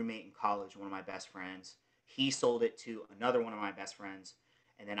my roommate in college, one of my best friends. He sold it to another one of my best friends,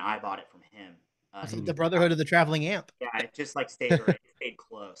 and then I bought it from him. It's He like Mm. the just got Brotherhood of the Traveling Amp. Yeah, it just like stayed right, it stayed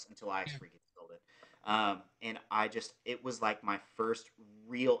close until I freaking sold it. And it was like my first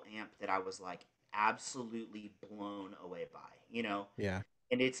real amp that I was like absolutely blown away by, you know. Yeah.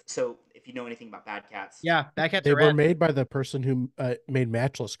 And it's so if you know anything about Bad Cats, Yeah, Backcats They are were rad. made by the person who made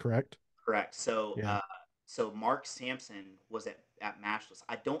Matchless, correct? correct. So Yeah. so Mark Sampson was at Matchless.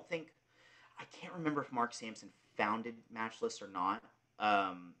 I can't remember if Mark Sampson founded Matchless or not.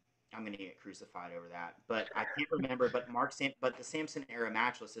 I'm gonna get crucified over that, but I can't remember. But the Sampson era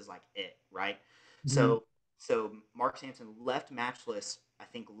Matchless is like it, right? Mhm. So Mark Sampson left Matchless, I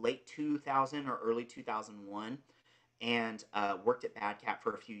think late 2000 or early 2001, and worked at Bad Cat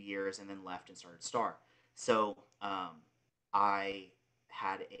for a few years, and then left and started Star. So I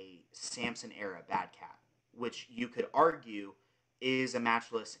had a Samson era Bad Cat, which you could argue is a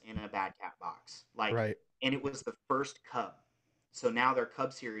Matchless in a Bad Cat box. Like, Right. and it was the first Cub. So now their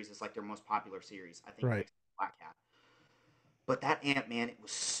Cub series is like their most popular series, I think, Right. next to Black Cat. But that amp, man, it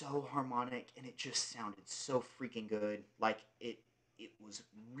was so harmonic and it just sounded so freaking good. Like it was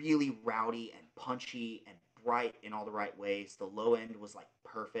really rowdy and punchy and bright in all the right ways. The low end was like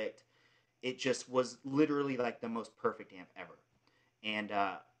perfect. It just was literally like the most perfect amp ever. And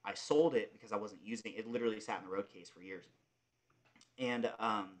I sold it because I wasn't using it. It literally sat in the road case for years. And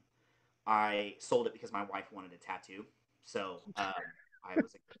I sold it because my wife wanted a tattoo. So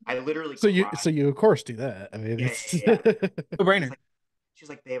I literally cried. So you of course do that. I mean, Yeah, it's yeah, yeah. No She's brainer. like, she's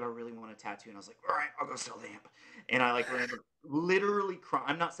like, babe, I really want a tattoo, and I was like, all right, I'll go sell the amp. And I like remember literally crying.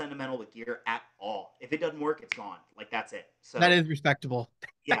 I'm not sentimental with gear at all. If it doesn't work, it's gone. Like that's it. That So is respectable.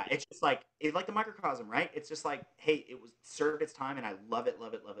 yeah, it's just like it's like the microcosm, right? It's just like, hey, it was served its time, and I love it,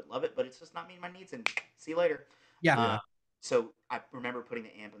 love it, love it, love it. But it's just not meeting my needs, and see you later. Yeah. Uh, yeah. so I remember putting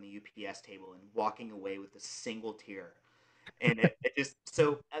the amp on the UPS table and walking away with a single tear. And it just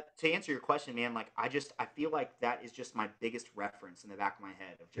so to answer your question, man, like I feel like that is just my biggest reference in the back of my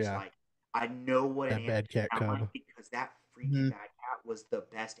head of just Yeah. like I know what an That amp Bad should Cat sound like Cub. because that freaking Mhm. Bad Cat was the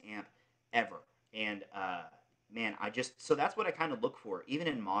best amp ever. And man, I just so that's what I kind of look for, even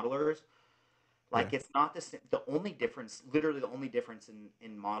in modelers. Yeah. Like it's not the only difference, literally the only difference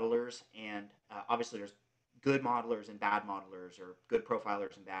in modelers, and obviously there's good modelers and bad modelers, or good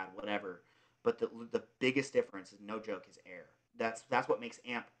profilers and bad, whatever. But the biggest difference is no joke is air. That's what makes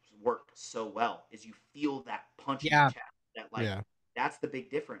amp work so well is you feel that punch in your Yeah. chest. That like Yeah. that's the big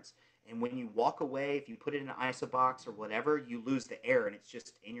difference. And when you walk away, if you put it in an ISO box or whatever, you lose the air, and it's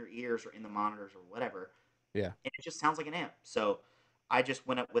just in your ears or in the monitors or whatever, Yeah. and it just sounds like an amp. So I just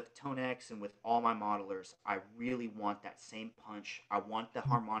went up with Tone X and with all my modelers. I really want that same punch. I want the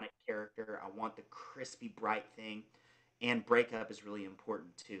harmonic character. I want the crispy, bright thing. And breakup is really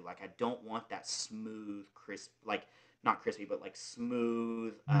important too. Like I don't want that smooth, crisp, like not crispy, but like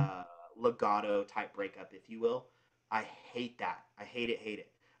smooth, Mhm. legato type breakup, if you will. I hate that. I hate it, hate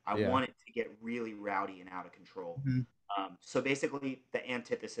it. I Yeah. want it to get really rowdy and out of control. Mhm. So basically, the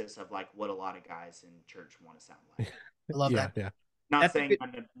antithesis of like what a lot of guys in church want to sound like. I love Yeah. that. Yeah. Not That's a saying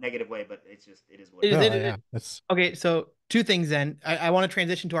good. in a negative way, but it is what It it is. is. No, It is. yeah. That's Okay, so two things then. I want to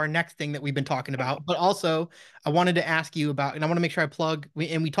transition to our next thing that we've been talking Yeah, about, but also I wanted to ask you about, and I want to make sure I plug,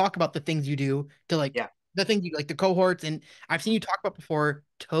 and we talk about the things you do to like yeah, the things you like the cohorts, and I've seen mhm. you talk about before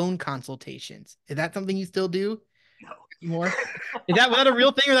tone consultations. Is that something you still do No, anymore? Was that a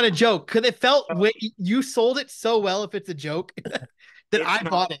real thing or that a joke? Because it felt no, you sold it so well if it's a joke that it's I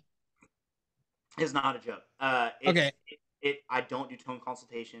not. bought it. It's not a joke. Okay. I don't do tone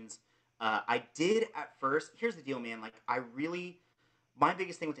consultations. I did at first. Here's the deal, man. Like I really, my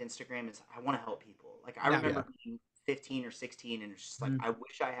biggest thing with Instagram is I want to help people. Like I Yeah. yeah. remember being 15 or 16, and it's just like Mhm. I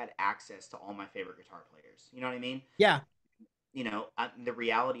wish I had access to all my favorite guitar players. You know what I mean? Yeah, The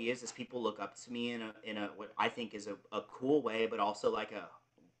reality is people look up to me in a what I think is a cool way, but also like a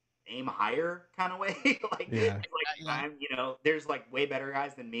aim higher kind of way. Yeah. yeah, There's like way better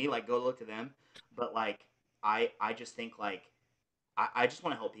guys than me. Like, go look to them. But like, I just think like I just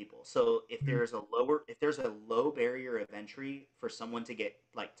want to help people. So Mhm. if there's a low barrier of entry for someone to get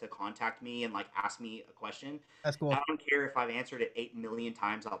like to contact me and like ask me a question, That's I cool. don't care if I've answered it 8 million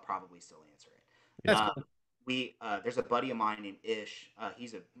times. I'll probably still answer it. That's cool. We There's a buddy of mine named Ish.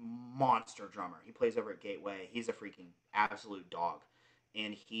 He's a monster drummer. He plays over at Gateway. He's a freaking absolute dog,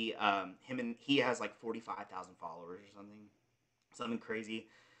 and he has like 45,000 followers or something crazy.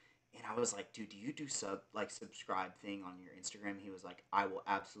 And I was like, dude, do you do subscribe thing on your Instagram? He was like, I will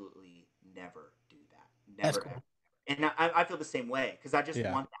absolutely never do that. That's Never ever. cool. And I feel the same way because I just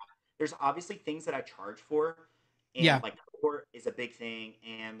Yeah. want that. There's obviously things that I charge for, and Yeah, like support is a big thing,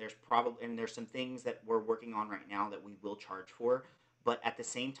 and there's some things that we're working on right now that we will charge for. But at the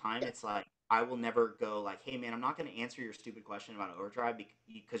same time, it's like I will never go like, hey man, I'm not going to answer your stupid question about overdrive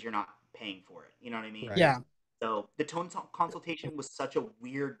because you're not paying for it. You know what I mean? Right. yeah, So the consultation was such a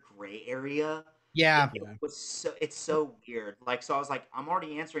weird gray area. yeah, Yeah. It's so weird. Like, so I was like, I'm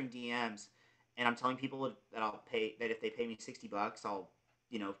already answering DMs, and I'm telling people that I'll pay that if they pay me $60, I'll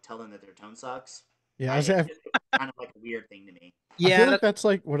tell them that their tone sucks. Yeah. It's just kind of like a weird thing to me. I feel yeah. like that's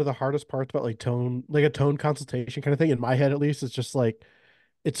like one of the hardest parts about like tone, like a tone consultation kind of thing in my head, at least. It's just like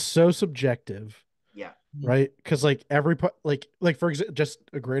it's so subjective, Yeah, Mhm. right? Because like like for example, just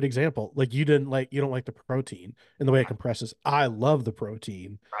a great example, like you don't like the protein and the way it right, compresses. I love the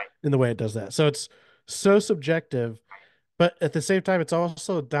protein right, in the way it does that. So it's so subjective, but at the same time, it's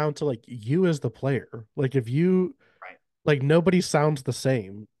also down to like you as the player. Like if you right, like nobody sounds the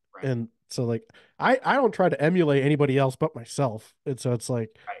same, right, and so like I don't try to emulate anybody else but myself, and so it's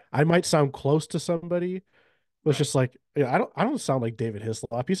like right, I might sound close to somebody, but it's right. just like yeah, I don't sound like David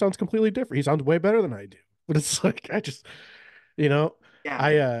Hislop. He sounds completely different. He sounds way better than I do. But it's like I just you know Yeah,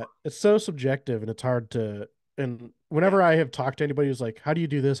 I man. it's so subjective and it's hard to and Yeah, whenever I have talked to anybody who's like, how do you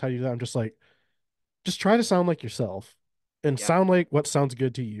do this? How do you do that? I'm just like, just try to sound like yourself and yeah. sound like what sounds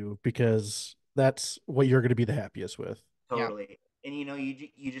good to you because that's what you're going to be the happiest with. Yeah, Totally. And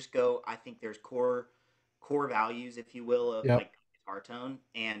you just go. I think there's core values, if you will, of Yep. like guitar tone,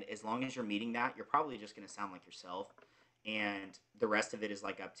 and as long as you're meeting that, you're probably just going to sound like yourself, and the rest of it is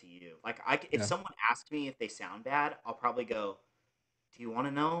like up to you. If Yeah. someone asks me if they sound bad, I'll probably go, "Do you want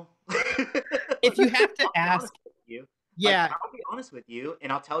to know?" if you have to I'll be honest ask, with you. Like, yeah, I'll be honest with you,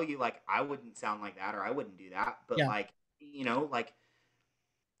 and I'll tell you like I wouldn't sound like that or I wouldn't do that, but yeah, like like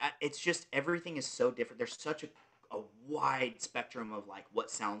it's just everything is so different. There's such a wide spectrum of like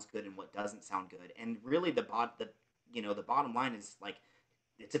what sounds good and what doesn't sound good, and really the bottom line is like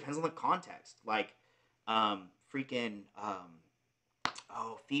it depends on the context. Like, freaking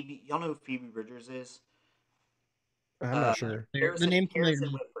oh, Phoebe, y'all know who Phoebe Bridgers is? I'm uh, not sure. the name familiar to Harrison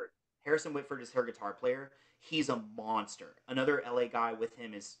me. Whitford. Harrison Whitford is her guitar player. He's a monster. Another LA guy with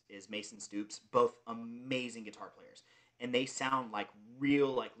him is Mason Stoops. Both amazing guitar players, and they sound like real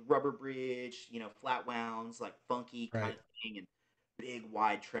like rubber bridge, flat wounds, like funky kind Right. of thing, and big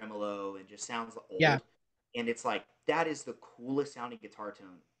wide tremolo, and just sounds Yeah, old. And it's like that is the coolest sounding guitar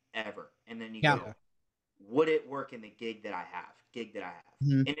tone ever. And then you yeah, go, Yeah. would it work in the gig that I have?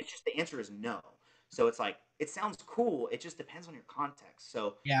 mhm, And it's just the answer is no. So it's like it sounds cool. It just depends on your context.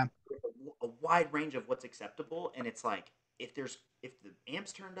 So yeah, there's a wide range of what's acceptable, and it's like if the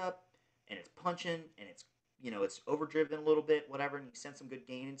amp's turned up and it's punching and it's overdriven a little bit, whatever, and you send some good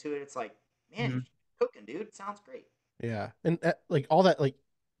gain into it, it's like man, mhm, you're cooking, dude. It sounds great. Yeah. And like all that, like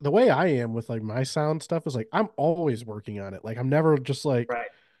the way I am with like my sound stuff is like I'm always working on it. Like I'm never just like, Right.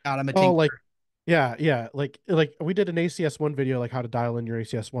 God, I'm a oh, tinker. like, yeah, yeah. Like we did an ACS1 video, like how to dial in your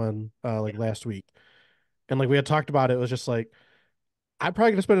ACS1 like Yeah. last week. And like we had talked about it, it was just like, I'm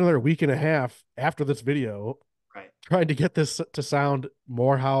probably gonna spend another week and a half after this video Right. trying to get this to sound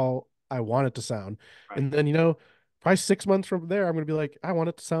more how I want it to sound. Right. And then, probably 6 months from there, I'm gonna be like, I want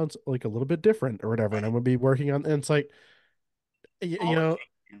it to sound like a little bit different or whatever. And Right. I'm gonna be working on, and it's like, you All a know, change,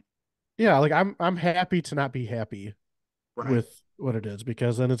 man. yeah, like I'm happy to not be happy Right. with what it is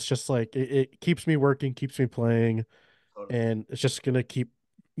because then it's just like it keeps me working, keeps me playing, Totally. and it's just gonna keep,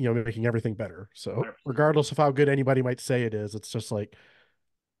 making everything better. So 100%. regardless of how good anybody might say it is, it's just like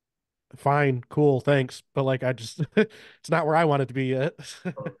fine, cool, thanks. But like I just it's not where I want it to be yet.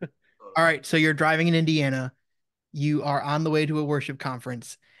 Totally. All Totally. right, so you're driving in Indiana. You are on the way to a worship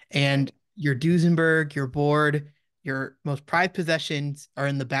conference, Right. and you're Duesenberg. You're bored. your most prized possessions are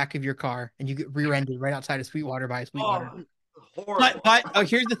in the back of your car, and you get rear-ended right outside of Sweetwater by a Sweetwater Oh, dog. horrible. But oh,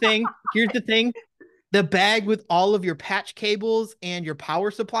 here's the thing. Here's the thing. The bag with all of your patch cables and your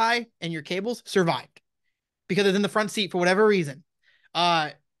power supply and your cables survived because it's in the front seat for whatever reason. Uh,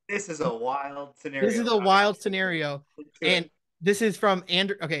 This is a wild this scenario. is All a right, wild scenario, into and it. this is from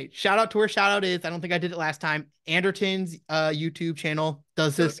Andrew. Okay, shout out to where shout out is. I don't think I did it last time. Anderton's YouTube channel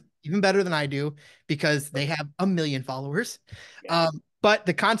does Okay. this even better than I do because they have a million followers. Yeah. But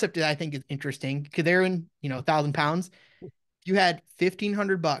the concept I think is interesting because they're in 1,000 pounds. You had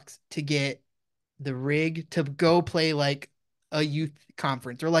 $1,500 to get the rig to go play like a youth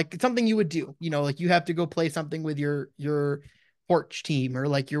conference or like something you would do. Like you have to go play something with your porch team or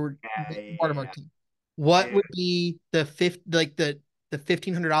like your Yeah, yeah, yeah, Watermark yeah. team. What Dude, would be the fifth like the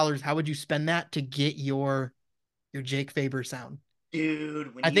 $1,500? How would you spend that to get your Jake Faber sound?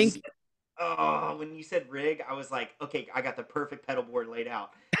 dude, I think when you said rig, I was like, okay, I got the perfect pedal board laid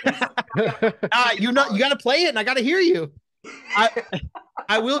out. And he's like, I got my you got to play it and I got to hear you. I guitar.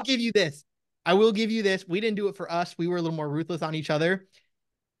 I will give you this. I will give you this. We didn't do it for us. We were a little more ruthless on each other.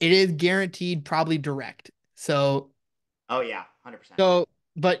 It is guaranteed probably direct. So Oh yeah, 100%. so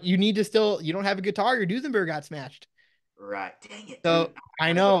but you need to still you don't have a guitar, your Duesenberg got smashed. Right. Dang it, dude. So I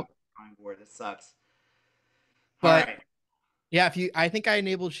I gotta go back know, to the drawing board. This sucks. All but right. yeah, if you I think I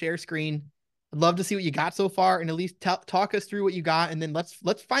enabled share screen. I'd love to see what you got so far and at least talk us through what you got and then let's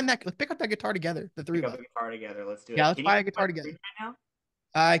find that let's pick up that guitar together, the three Pick of up us. a guitar together. Let's do Yeah, it. let's Can you buy a see my guitar together. screen right now?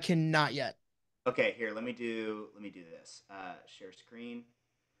 I cannot yet. Okay, here, let me do this. Share screen.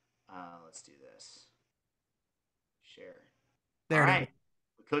 Let's do this. Share. All There it is. right.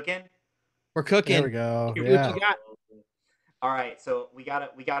 We cooking? We're There we cooking. go. Here we What Yeah. you go. got? All right, so we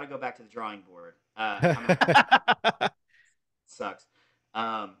gotta go back to the drawing board. I'm gonna sucks.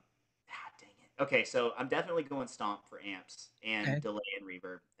 Dang it. Okay, so I'm definitely going stomp for amps and Okay. delay and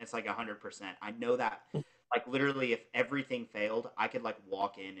reverb. It's like 100%. I know that. Like literally, if everything failed, I could like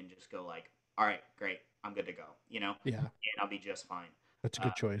walk in and just go like, "All right, great, I'm good to go," Yeah, and I'll be just fine. that's a Uh,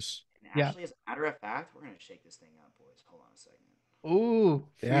 good choice. and Yeah. actually, as a matter of fact, we're gonna shake this thing up, boys. Hold on a second. Ooh,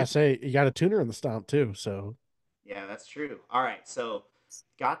 Yeah, feel say you got a tuner in the stomp too, so Yeah, that's true. All right, so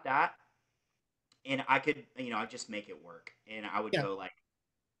got that, and I could, I just make it work, and I would yeah. go like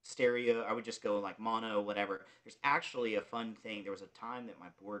stereo. I would just go like mono, whatever. There's actually a fun thing. There was a time that my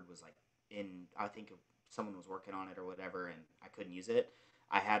board was like I think someone was working on it or whatever, and I couldn't use it.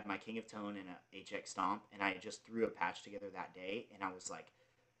 I had my King of Tone and a HX Stomp, and I just threw a patch together that day, and I was like,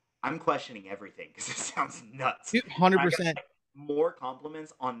 I'm questioning everything because it sounds nuts. I got 100%. like more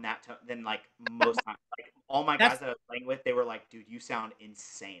compliments on that than like most times. Like all my That's guys that I was playing with, they were like, "Dude, you sound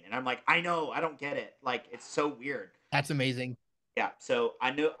insane," and I'm like, "I know, I don't get it. Like it's so weird." that's amazing. Yeah, so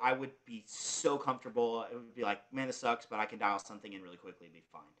I know I would be so comfortable. It would be like, man, this sucks, but I can dial something in really quickly and be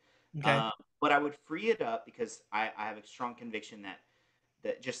fine. Okay. But I would free it up because I have a strong conviction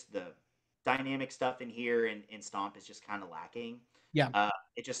that just the dynamic stuff in here and Stomp is just kind of lacking. Yeah.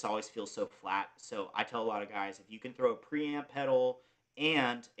 It just always feels so flat. So I tell a lot of guys if you can throw a preamp pedal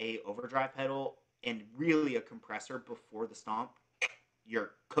and a overdrive pedal and really a compressor before the Stomp,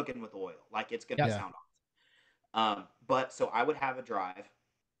 you're cooking with oil. Like it's gonna Yeah. yeah. sound awesome. But so I would have a drive.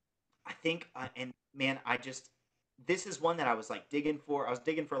 I think, and man, this is one that I was like digging for. I was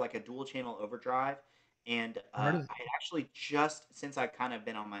digging for like a dual channel overdrive, and Heard of I had actually just since I've kind of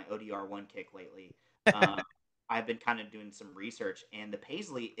been on my ODR1 kick lately, it. um, I've been kind of doing some research, and the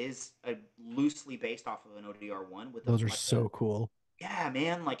Paisley is loosely based off of an ODR1 with a Those are like a so cool. yeah,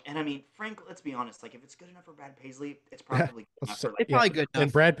 man, like, and I mean, Frank, let's be honest, like if it's good enough for Brad Paisley, it's probably good enough for like It's Yeah, probably good and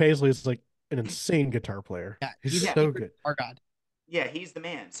enough. Brad Paisley is like an insane guitar player. Yeah. He's He's a yeah. so secret good. our god. Yeah, he's the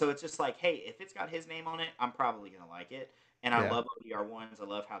man. So it's just like, hey, if it's got his name on it, I'm probably gonna like it. And I Yeah. love ODR ones. I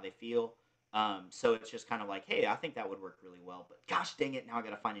love how they feel. So it's just kind of like, hey, I think that would work really well. But gosh dang it, now I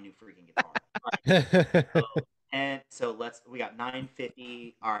gotta find a new freaking guitar. All right. So, and so we got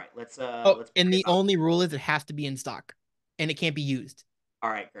 950. All right, Oh, let's and bring it the up. only rule is it has to be in stock and it can't be used. All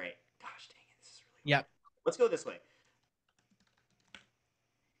right, great. Gosh dang it, this is really hard. Yep. Let's go this way.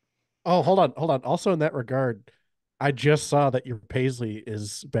 Oh, hold on, hold on. Also, in that regard, I just saw that your Paisley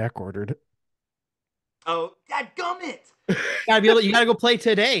is back ordered. Oh, dad gummit! You gotta go play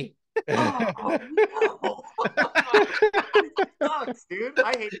today. Oh no! This sucks, dude.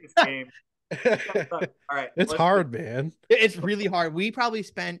 I hate this game. This kind of sucks. All right, It's let's do. hard, man. It's really hard. We had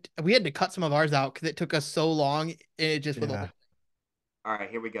to cut some of ours out because it took us so long. It just with the Yeah. whole All right,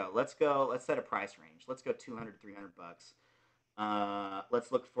 here we go. Let's go. Let's set a price range. Let's go 200 $300.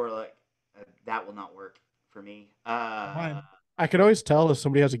 Let's look for like that will not work for me. fine. I can always tell if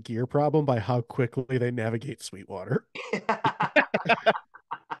somebody has a gear problem by how quickly they navigate Sweetwater.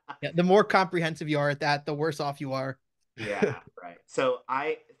 Yeah, the more comprehensive you are at that, the worse off you are. Yeah, right. So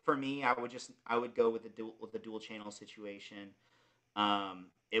for me, I would go with the dual channel situation.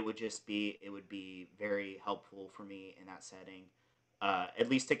 It would be very helpful for me in that setting. At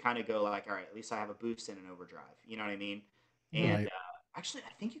least to kind of go like, all right, at least I have a boost and an overdrive. You know what I mean? Mhm. And Right. actually,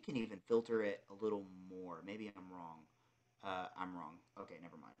 I think you can even filter it a little more. Maybe I'm wrong. I'm wrong. Okay,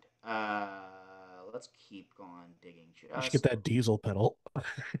 never mind. Let's keep on digging. You should get Just that diesel pedal.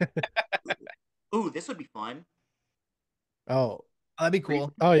 ooh, this would be fun. Oh, Oh, that'd be Free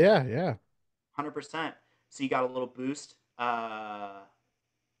cool. oh yeah, yeah. 100%. So you got a little boost. Oh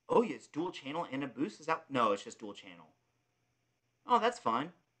yeah, it's dual channel and a boost. Is that no? It's just dual channel. Oh, that's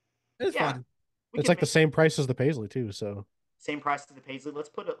fun. It's Yeah, fun. we It's can like the make same price as the Paisley too. So same price as the Paisley. Let's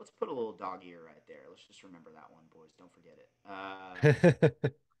put a little dog ear right there. Let's just remember that one, boys. Don't forget it.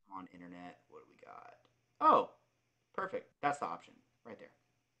 there On internet, what do we got? Oh, perfect. That's the option right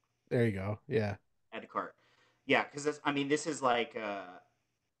there. you go. Yeah, Add to cart. Yeah, because I mean, this is like,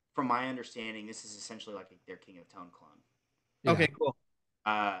 from my understanding, this is essentially like their King of Tone clone. yeah. Okay, cool.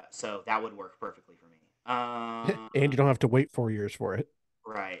 So that would work perfectly for me. And you don't have to wait 4 years for it.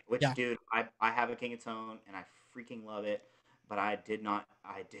 Right. Which, Yeah, dude, I have a King of Tone and I freaking love it, but I did not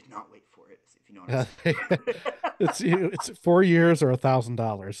wait for it. If you know what I'm Uh, saying. it's 4 years or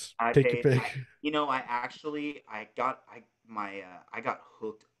 $1,000. I Take your paid. pick. I actually I got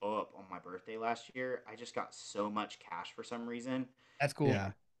hooked up on my birthday last year. I just got so much cash for some reason, that's and cool.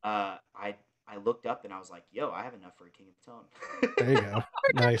 Yeah, uh, I I looked up and I was like, "Yo, I have enough for a King of there you Tone,"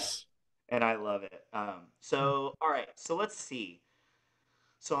 go. Nice. and I love it. So all right, so let's see.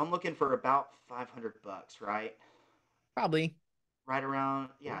 So I'm looking for about $500, right? Probably. Right around,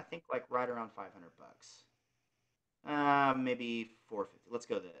 yeah, I think like right around $500. Maybe 450. Let's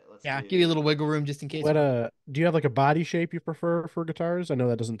go there. Let's Yeah, do. give you a little wiggle room just in case. What do you have like a body shape you prefer for guitars? I know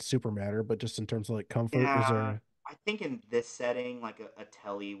that doesn't super matter, but just in terms of like comfort, is Yeah, there I think in this setting, like a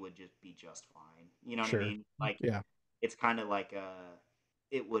telly would just be just fine. You know what I sure. mean? Like Yeah. it's kind of like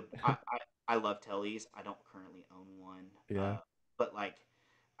it would. I love tellies. I don't currently own one, Yeah. but like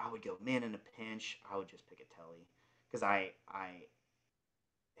I would go, man, in a pinch, I would just pick a telly because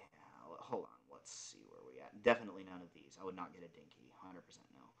yeah, hold on, let's see where we at. Definitely none of these. I would not get a dinky. 100%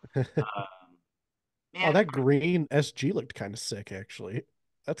 no. Oh, Man, that green SG looked kind of sick actually.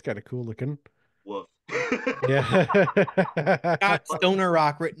 That's kind of cool looking. woof. Yeah. Got Stoner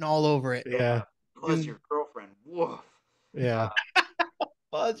Rock written all over it. Yeah. Yeah, Buzz Dude, your girlfriend. Woof. Yeah.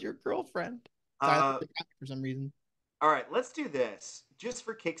 Buzz your girlfriend. Sorry, I Uh, for some reason. all right, let's do this just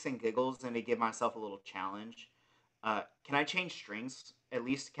for kicks and giggles and to give myself a little challenge. Can I change strings? At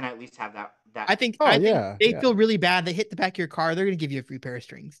least, can I at least have that I think Oh I think yeah. they Yeah. feel really bad. They hit the back of your car. They're gonna give you a free pair of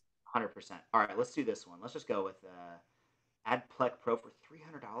strings. 100%? All right, let's do this one. Let's just go with add Plec Pro for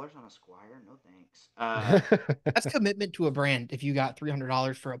 $300 on a Squire. No thanks. That's commitment to a brand. If you got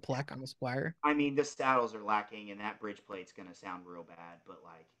 $300 for a Yeah, Plek on the Squire. I mean, the saddles are lacking, and that bridge plate's gonna sound real bad. But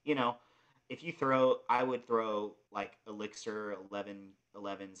like, if you throw, I would throw like Elixir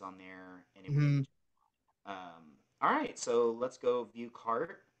 11s on there, and it would Hmm. be. All right, so let's go view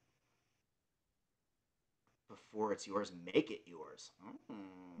cart before it's yours. Make it yours.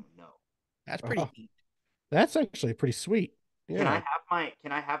 No. That's pretty Oh, neat. that's actually pretty sweet. Yeah. Can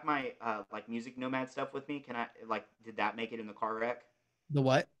I have my like music nomad stuff with me? Can I like did that make it in the car wreck? The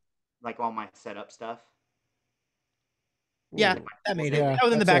what? Like all my setup stuff? Yeah, Ooh. that Tools made and it. Yeah, That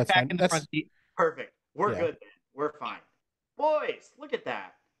was in the that's backpack fine. in the front That's seat. perfect. We're yeah. good then. We're fine. Boys, look at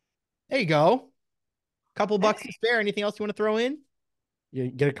that. There you go. Couple Hey, bucks to spare. Anything else you want to throw in? You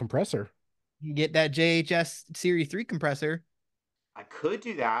get a compressor. You can get that JHS Series 3 compressor. I could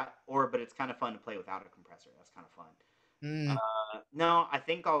do that, but it's kind of fun to play without a compressor. That's kind of fun. Mm, No, I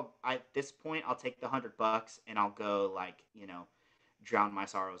think at this point I'll take the $100 and I'll go like drown my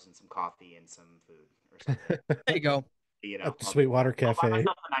sorrows in some coffee and some food or something. there you go. At the Sweetwater I'll buy Cafe.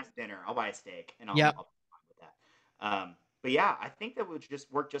 myself a nice dinner. I'll buy a steak and Yep. I'll be fine with that. But yeah, I think that would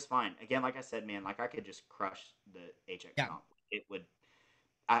just work just fine. Again, like I said, man, like I could just crush the HX Yeah. comp. It would.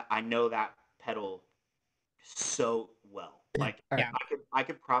 I know that pedal so well. Like All right. Yeah. I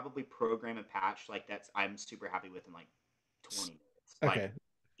could probably program a patch like I'm super happy with in like S- 20 minutes, like Okay.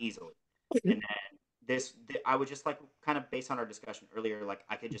 easily. And then I would just like kind of based on our discussion earlier, like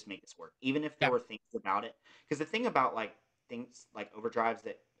I could just make this work, even if there Yeah. were things about it. Because the thing about like things like overdrives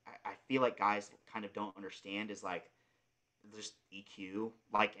that I feel like guys kind of don't understand is like just EQ,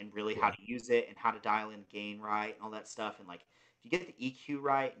 like and really how Yeah. to use it and how to dial in gain right and all that stuff. And like if you get the EQ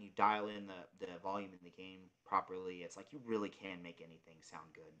right and you dial in the volume in the gain properly, it's like you really can make anything sound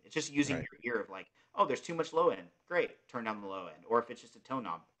good. It's just using Right. your ear of like, oh, there's too much low end, great, turn down the low end. Or if it's just a tone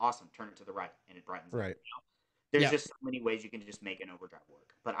knob, awesome, turn it to the right and it brightens it. Right. There's Yeah. just so many ways you can just make an overdrive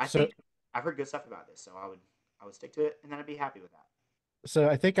work. But I So think I've heard good stuff about this, so I would stick to it, and then I'd be happy with that. so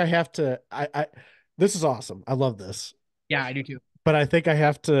I think I have to I this is awesome. I love this. Yeah, I do too. But I think I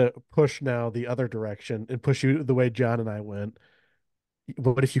have to push now the other direction and push you the way John and I went.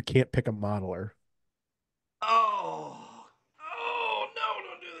 What if you can't pick a modeler? Oh no!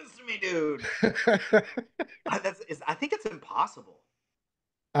 Don't do this to me, dude. I think it's impossible.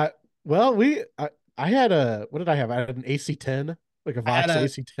 I well, I had a what did I have? I had an AC10, like a I had Vox a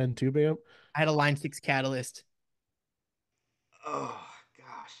AC10 tube amp. I had a Line 6 Catalyst. Oh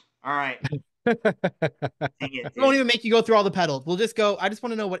gosh. All right. Dang it, We won't dude. even make you go through all the pedals. We'll just go. I just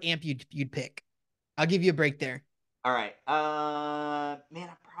want to know what amp you'd pick. I'll give you a break there. All right. Man,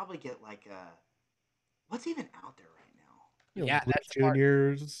 I probably get like what's even out there right now? Yeah, Blues that's hard.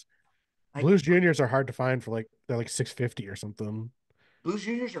 Juniors. Like Blues Juniors are hard to find for like they're like 650 or something. Blues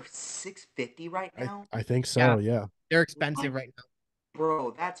Juniors are 650 right now. I think Yeah, so, yeah. they're What? expensive right now.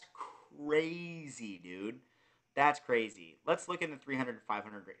 Bro, that's crazy, dude. That's crazy. Let's look in the 300 and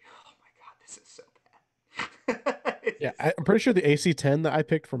 500 grade. Oh my god, this is so bad. This Yeah, is I'm pretty sure the AC10 that I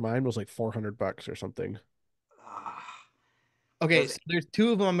picked for mine was like $400 or something. Okay, those. so there's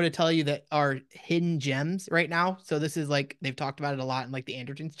two of them I'm going to tell you that are hidden gems right now. So this is like they've talked about it a lot in like the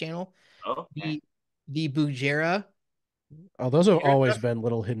Androgens channel. Oh, okay. The Bugera. Oh, those have Bugera always stuff. been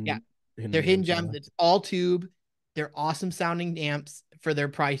little Yeah, hidden they're hidden gems, gems. yeah. It's all tube. They're awesome sounding amps for their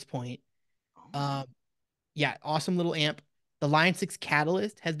price point. Oh, Um, yeah, awesome little amp. The Line 6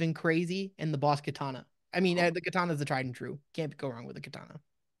 Catalyst has been crazy, and the Boss Katana. I mean, oh, the Katana is the tried and true. Can't go wrong with the Katana.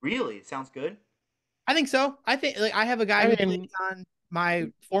 really? It sounds good. I think so. I think like I have a guy I who plays mean, on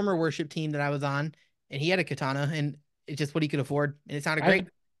my former worship team that I was on, and he had a Katana, and it's just what he could afford, and it sounded great.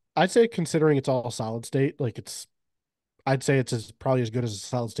 I I'd say considering it's all solid state, like I'd say it's probably as good as a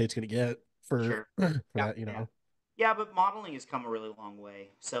solid state's gonna get for Sure. for Yeah. that, you Yeah. know. Yeah, but modeling has come a really long way.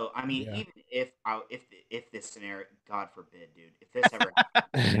 So I mean, Yeah. even if this scenario, God forbid, dude, if this ever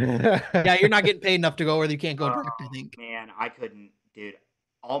Yeah, you're not getting paid enough to go where you can't go direct, I oh think. man, I couldn't, dude.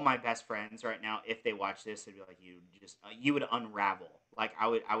 All my best friends right now, if they watch this, they'd be like, "You just, you would unravel." Like I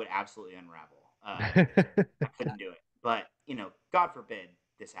would absolutely unravel. I couldn't do it. But God forbid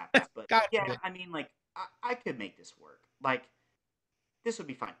this happens. But God yeah, forbid. I mean, like I could make this work. Like this would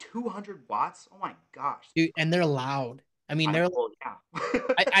be fine. 200 watts. Oh my gosh, that's Dude, crazy. and they're loud. I mean, they're Well, yeah.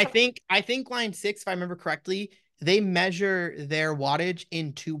 I think line six, if I remember correctly, they measure their wattage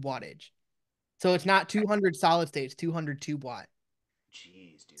in tube wattage. So it's not 200 solid state, it's 200 tube watt.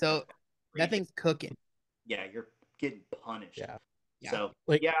 Jeez, dude, that's So that crazy. thing's cooking. Yeah, you're getting punished. Yeah. Yeah. So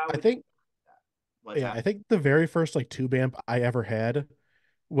Like yeah, I I would. think What's yeah, that? I think the very first like tube amp I ever had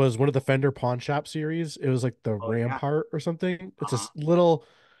was one of the Fender Pawn Shop series. It was like the Oh yeah. Rampart or something. Uh It's huh. this little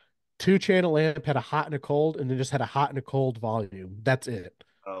two-channel amp, had a hot and a cold, and then just had a hot and a cold volume. That's it.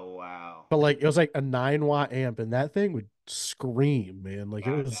 Oh wow. But like it was like a 9 watt amp, and that thing would scream, man. Like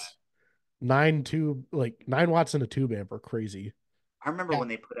it Yeah, I bet. was 9 tube, like 9 watts in a tube amp are crazy. I remember Yeah. when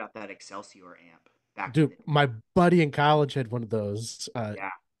they put out that Excelsior amp back in Dude, the day. my buddy in college had one of those. Yeah,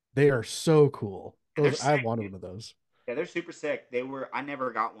 They are so cool. and they're Those I sick, wanted dude. one of those. Yeah, they're super sick. They were. I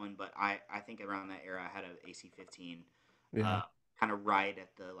never got one, but I think around that era I had an AC-15, Yeah. uh, kind of right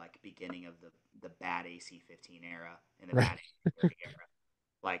at the like beginning of the bad AC-15 era and the Right. bad AC-30 era.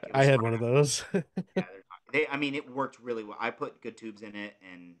 Like it I was had right one of after. those. Yeah, they. I mean, it worked really well. I put good tubes in it,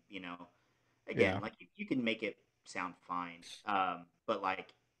 and again, Yeah. like you can make it sound fine. But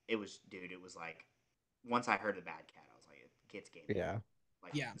like it was, dude. It was like once I heard the bad cat, I was like, it gets game over. Yeah.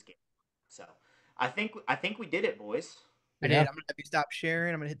 Like Yeah. it's game. So I think we did it, boys. I did. Yeah. I'm gonna have you stop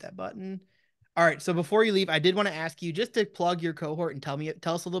sharing. I'm gonna hit that button. All right. So before you leave, I did want to ask you just to plug your cohort and tell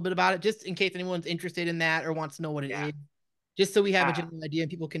us a little bit about it, just in case anyone's interested in that or wants to know what it Yeah. is, just so we have a Yeah. general idea and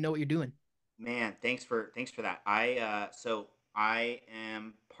people can know what you're doing. Man, thanks for that. I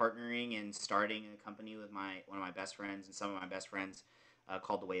am partnering and starting a company with my one of my best friends and some of my best friends,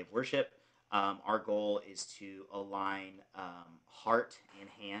 called the Way of Worship. Our goal is to align heart and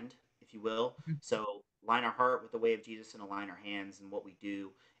hand, if you will. So align our heart with the way of Jesus and align our hands and what we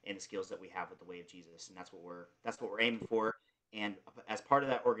do and the skills that we have with the way of Jesus, and that's what we're aiming for. And as part of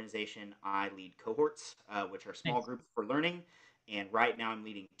that organization, I lead cohorts, which are small Nice. groups for learning. And right now, I'm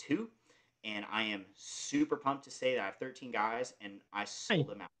leading two, and I am super pumped to say that I have 13 guys and I Nice. sold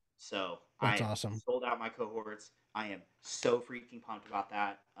them out. So I That's have awesome. sold out my cohorts. I am so freaking pumped about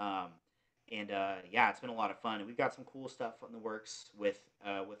that. and yeah, it's been a lot of fun. And we've got some cool stuff in the works with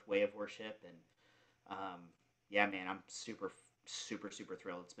Way of Worship, and um, yeah, man, I'm super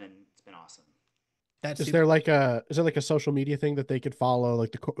thrilled. It's been awesome. That's Is super. there like a is there like a social media thing that they could follow,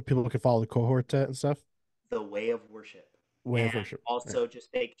 like people could follow the cohorts at and stuff? The Way of Worship, Way and of worship. Yeah. also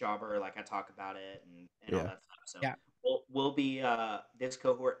just Fake Jobber, like I talk about it and all Yeah. that stuff. So Yeah. we'll be this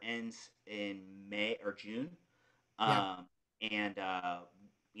cohort ends in May or June, Yeah. um, and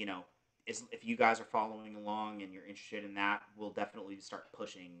you know, if you guys are following along and you're interested in that, we'll definitely start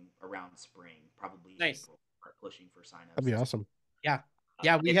pushing around spring, probably Nice. April. Start pushing for That'd signups be and stuff. awesome. Yeah.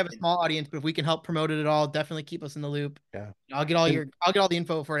 Yeah, we It's have a been small audience, but if we can help promote it at all, definitely keep us in the loop. Yeah. And I'll get all the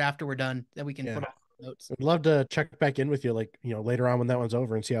info for it after we're done, that we can yeah. put all the notes. I'd love to check back in with you, like, later on when that one's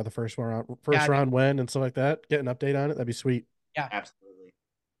over and see how the Yeah, first round went and stuff like that. Get an update on it. That'd be sweet. yeah. absolutely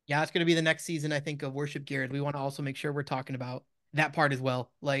Yeah, it's going to be the next season, I think, of Worship Gear. We want to also make sure we're talking about that part as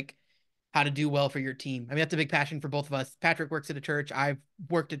well, like how to do well for your team. I mean, that's a big passion for both of us. Patrick works at a church. I've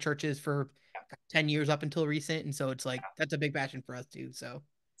worked at churches for 10 years up until recent. And so it's like, yeah, that's a big passion for us too. So,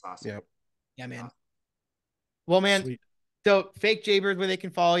 it's awesome. Yeah. yeah, It's man. awesome. Well, man, Sweet. so fake Jaybird, where they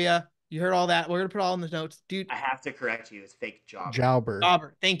can follow you. You heard all that. We're going to put all in the notes. Dude, I have to correct you. It's Fake Jobber. Jobber.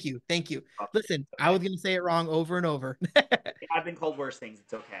 Robert, thank you. Thank you. Oh, Listen, I okay. was going to say it wrong over and over. I've been called worse things.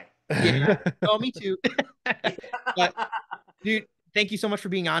 It's okay. Yeah. Oh, me too. But dude, thank you so much for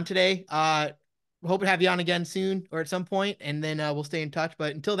being on today. Hope to have you on again soon or at some point, and then we'll stay in touch.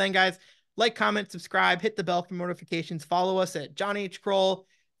 But until then, guys, like, comment, subscribe, hit the bell for notifications. Follow us at John H. Kroll,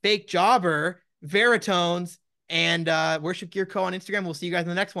 Fake Jobber, Veritones, and Worship Gear Co. on Instagram. We'll see you guys in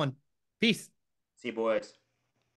the next one. Peace. See you, boys.